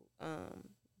people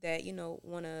that, you know,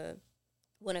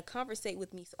 wanna conversate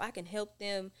with me, so I can help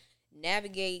them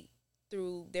navigate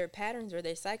through their patterns or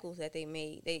their cycles that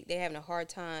they having a hard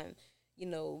time, you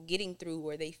know, getting through,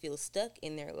 where they feel stuck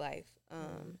in their life.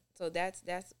 So that's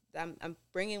I'm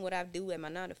bringing what I do at my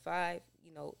 9 to 5,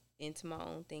 you know, into my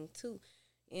own thing too.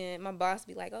 And my boss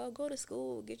be like, oh, go to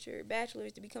school, get your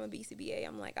bachelor's to become a BCBA.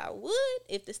 I'm like, I would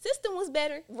if the system was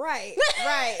better. Right.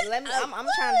 I'm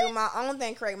trying to do my own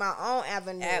thing, create my own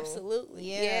avenue.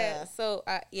 Absolutely. Yeah. So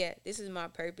this is my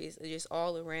purpose. It's just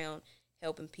all around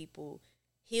helping people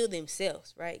heal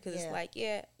themselves, right? Because it's like,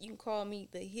 you can call me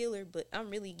the healer, but I'm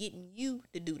really getting you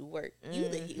to do the work. You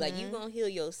like, you gonna heal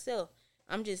yourself.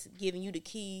 I'm just giving you the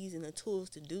keys and the tools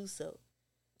to do so.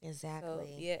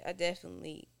 Exactly. So, I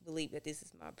definitely believe that this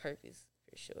is my purpose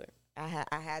for sure. I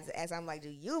had to ask. I'm like, do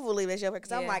you believe it's your purpose?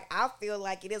 Because I'm like, I feel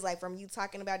like it is, like, from you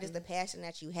talking about just the passion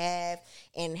that you have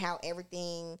and how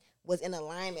everything was in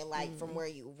alignment, like from where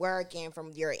you work and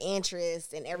from your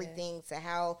interests and everything to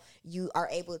how you are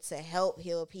able to help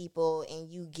heal people, and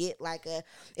you get like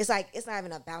it's like, it's not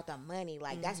even about the money.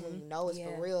 Like, that's when you know it's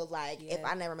for real. Like, if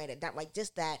I never made it down, like,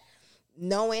 just that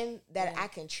knowing that I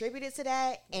contributed to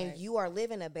that and you are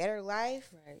living a better life.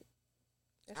 Right.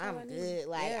 I'm good.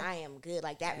 Like, I am good.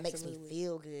 Like, that makes me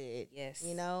feel good. Yes.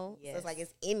 You know? Yes. So it's like,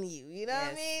 it's in you. You know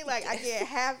what I mean? Like, I get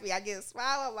happy. I get a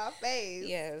smile on my face.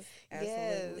 Yes.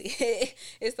 Absolutely. Yes.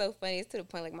 It's so funny. It's to the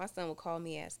point, like, my son would call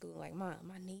me at school, like, Mom,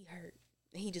 my knee hurt.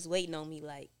 And he just waiting on me,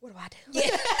 like, what do I do?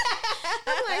 Yeah.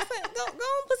 I'm like, go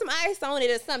and put some ice on it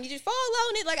or something. You just fall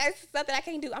on it. Like, it's something I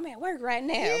can't do. I'm at work right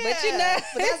now. Yeah. But, you know.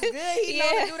 But that's good. He know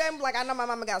to do that. I'm like, I know my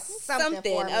mama got something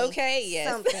for me. Okay, yes.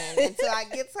 Something. Until I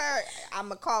get to her, I'm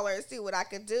going to call her and see what I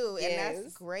could do. And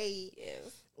that's great.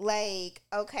 Yes. Like,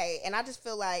 okay, and I just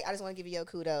feel like I just want to give you your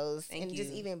kudos. Thank you.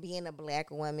 Just even being a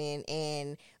Black woman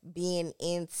and being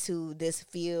into this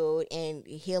field and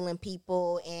healing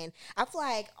people. And I feel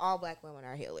like all Black women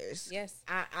are healers. Yes.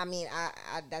 I mean,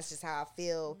 that's just how I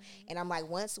feel. And I'm like,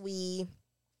 once we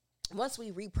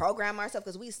reprogram ourselves,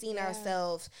 because we've seen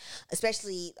ourselves,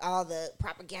 especially all the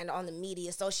propaganda on the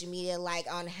media, social media, like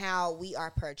on how we are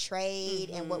portrayed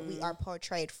and what we are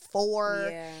portrayed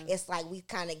for. It's like we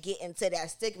kind of get into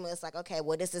that stigma. It's like, okay,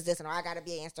 well, this is this, and I got to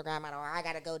be an Instagram model, or I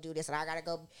got to go do this, and I got to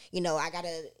go, you know, I got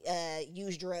to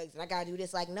use drugs, and I got to do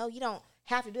this. Like, no, you don't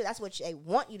have to do it. That's what they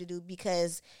want you to do,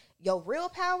 because your real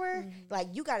power, like,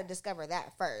 you got to discover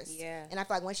that first. Yeah. And I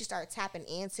feel like once you start tapping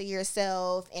into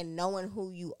yourself and knowing who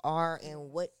you are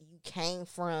and what you came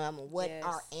from, what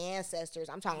our ancestors,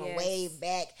 I'm talking way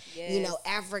back, you know,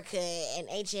 Africa and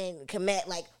ancient Kemet,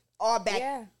 like, all back.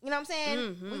 Yeah. You know what I'm saying?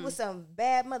 Mm-hmm. We was some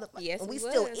bad motherfuckers. Yes, we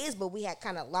still is, but we had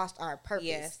kind of lost our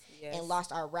purpose and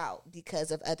lost our route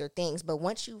because of other things. But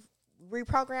once you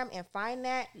reprogram and find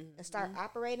that and start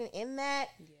operating in that,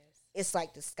 it's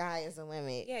like the sky is the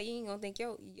limit. Yeah, you ain't gonna think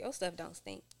your stuff don't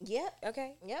stink. Yep.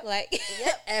 Okay. Yep. Like,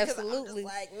 absolutely.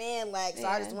 Like, man, like, so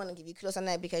I just want to give you kudos on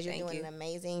that because you're doing an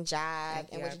amazing job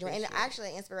and what you're doing. And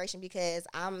actually, inspiration because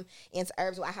I'm into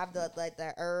herbs. I have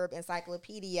the herb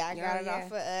encyclopedia. I got it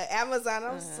off of Amazon.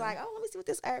 I was just like, oh, let me see what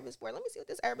this herb is for. Let me see what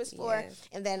this herb is for. Yes.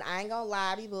 And then I ain't gonna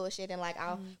lie, be bullshit, and like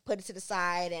I'll put it to the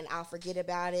side and I'll forget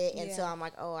about it until I'm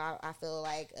like, oh, I feel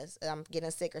like I'm getting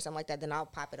sick or something like that. Then I'll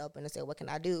pop it open and say, what can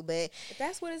I do? But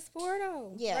that's what it's for,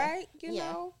 though. Yeah. Right? You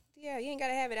know? Yeah, you ain't got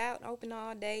to have it out and open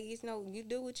all day. You know, you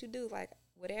do what you do. Like,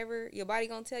 whatever, your body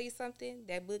going to tell you something,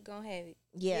 that book going to have it.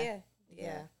 Yeah.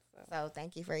 So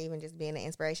thank you for even just being an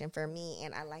inspiration for me.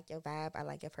 And I like your vibe. I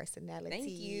like your personality. Thank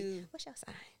you. What's your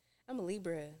sign? I'm a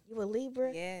Libra. You a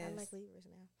Libra? Yes. I like Libras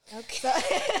now. Okay. So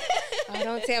oh,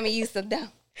 don't tell me you some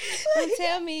dumb. Don't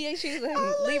tell me she was like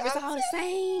Libras all the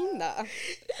same. No.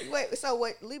 Wait, so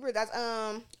what Libra? That's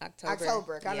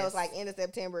October. I know it's like end of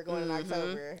September going in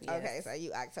October. Yes. Okay, so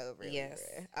you October. Yes.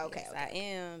 Libra. Okay, yes, I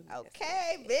am.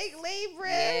 Okay, big Libra.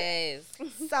 Yes.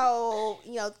 So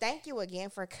thank you again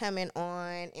for coming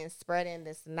on and spreading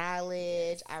this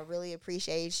knowledge. I really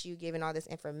appreciate you giving all this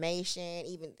information,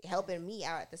 even helping me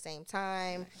out at the same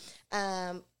time.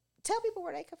 Tell people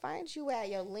where they can find you at,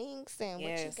 your links and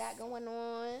what you got going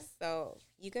on. So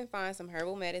you can find some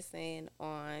herbal medicine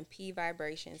on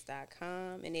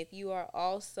pvibrations.com. And if you are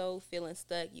also feeling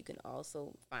stuck, you can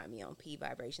also find me on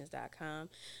pvibrations.com.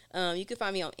 You can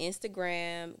find me on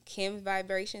Instagram,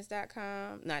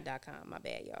 kymsvibrations.com. Not .com, my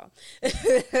bad,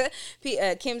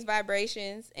 y'all. Kim's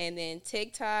Vibrations. And then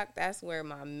TikTok, that's where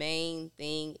my main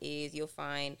thing is. You'll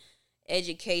find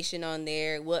education on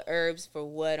there, what herbs for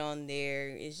what on there.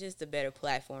 It's just a better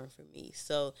platform for me.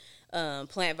 So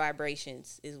Plant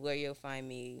Vibrations is where you'll find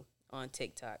me on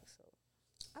TikTok. So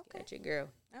that's your girl.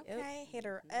 Okay, hit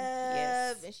her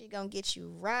up and she gonna get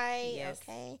you right. Yes.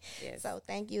 Okay. Yes. So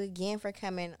thank you again for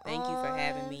coming Thank you for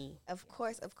having me. Of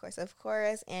course.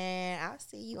 And I'll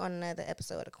see you on another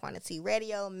episode of Quantity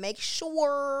Radio. Make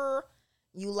sure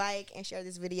you like and share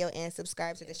this video and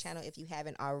subscribe to this channel if you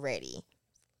haven't already.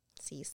 See you soon.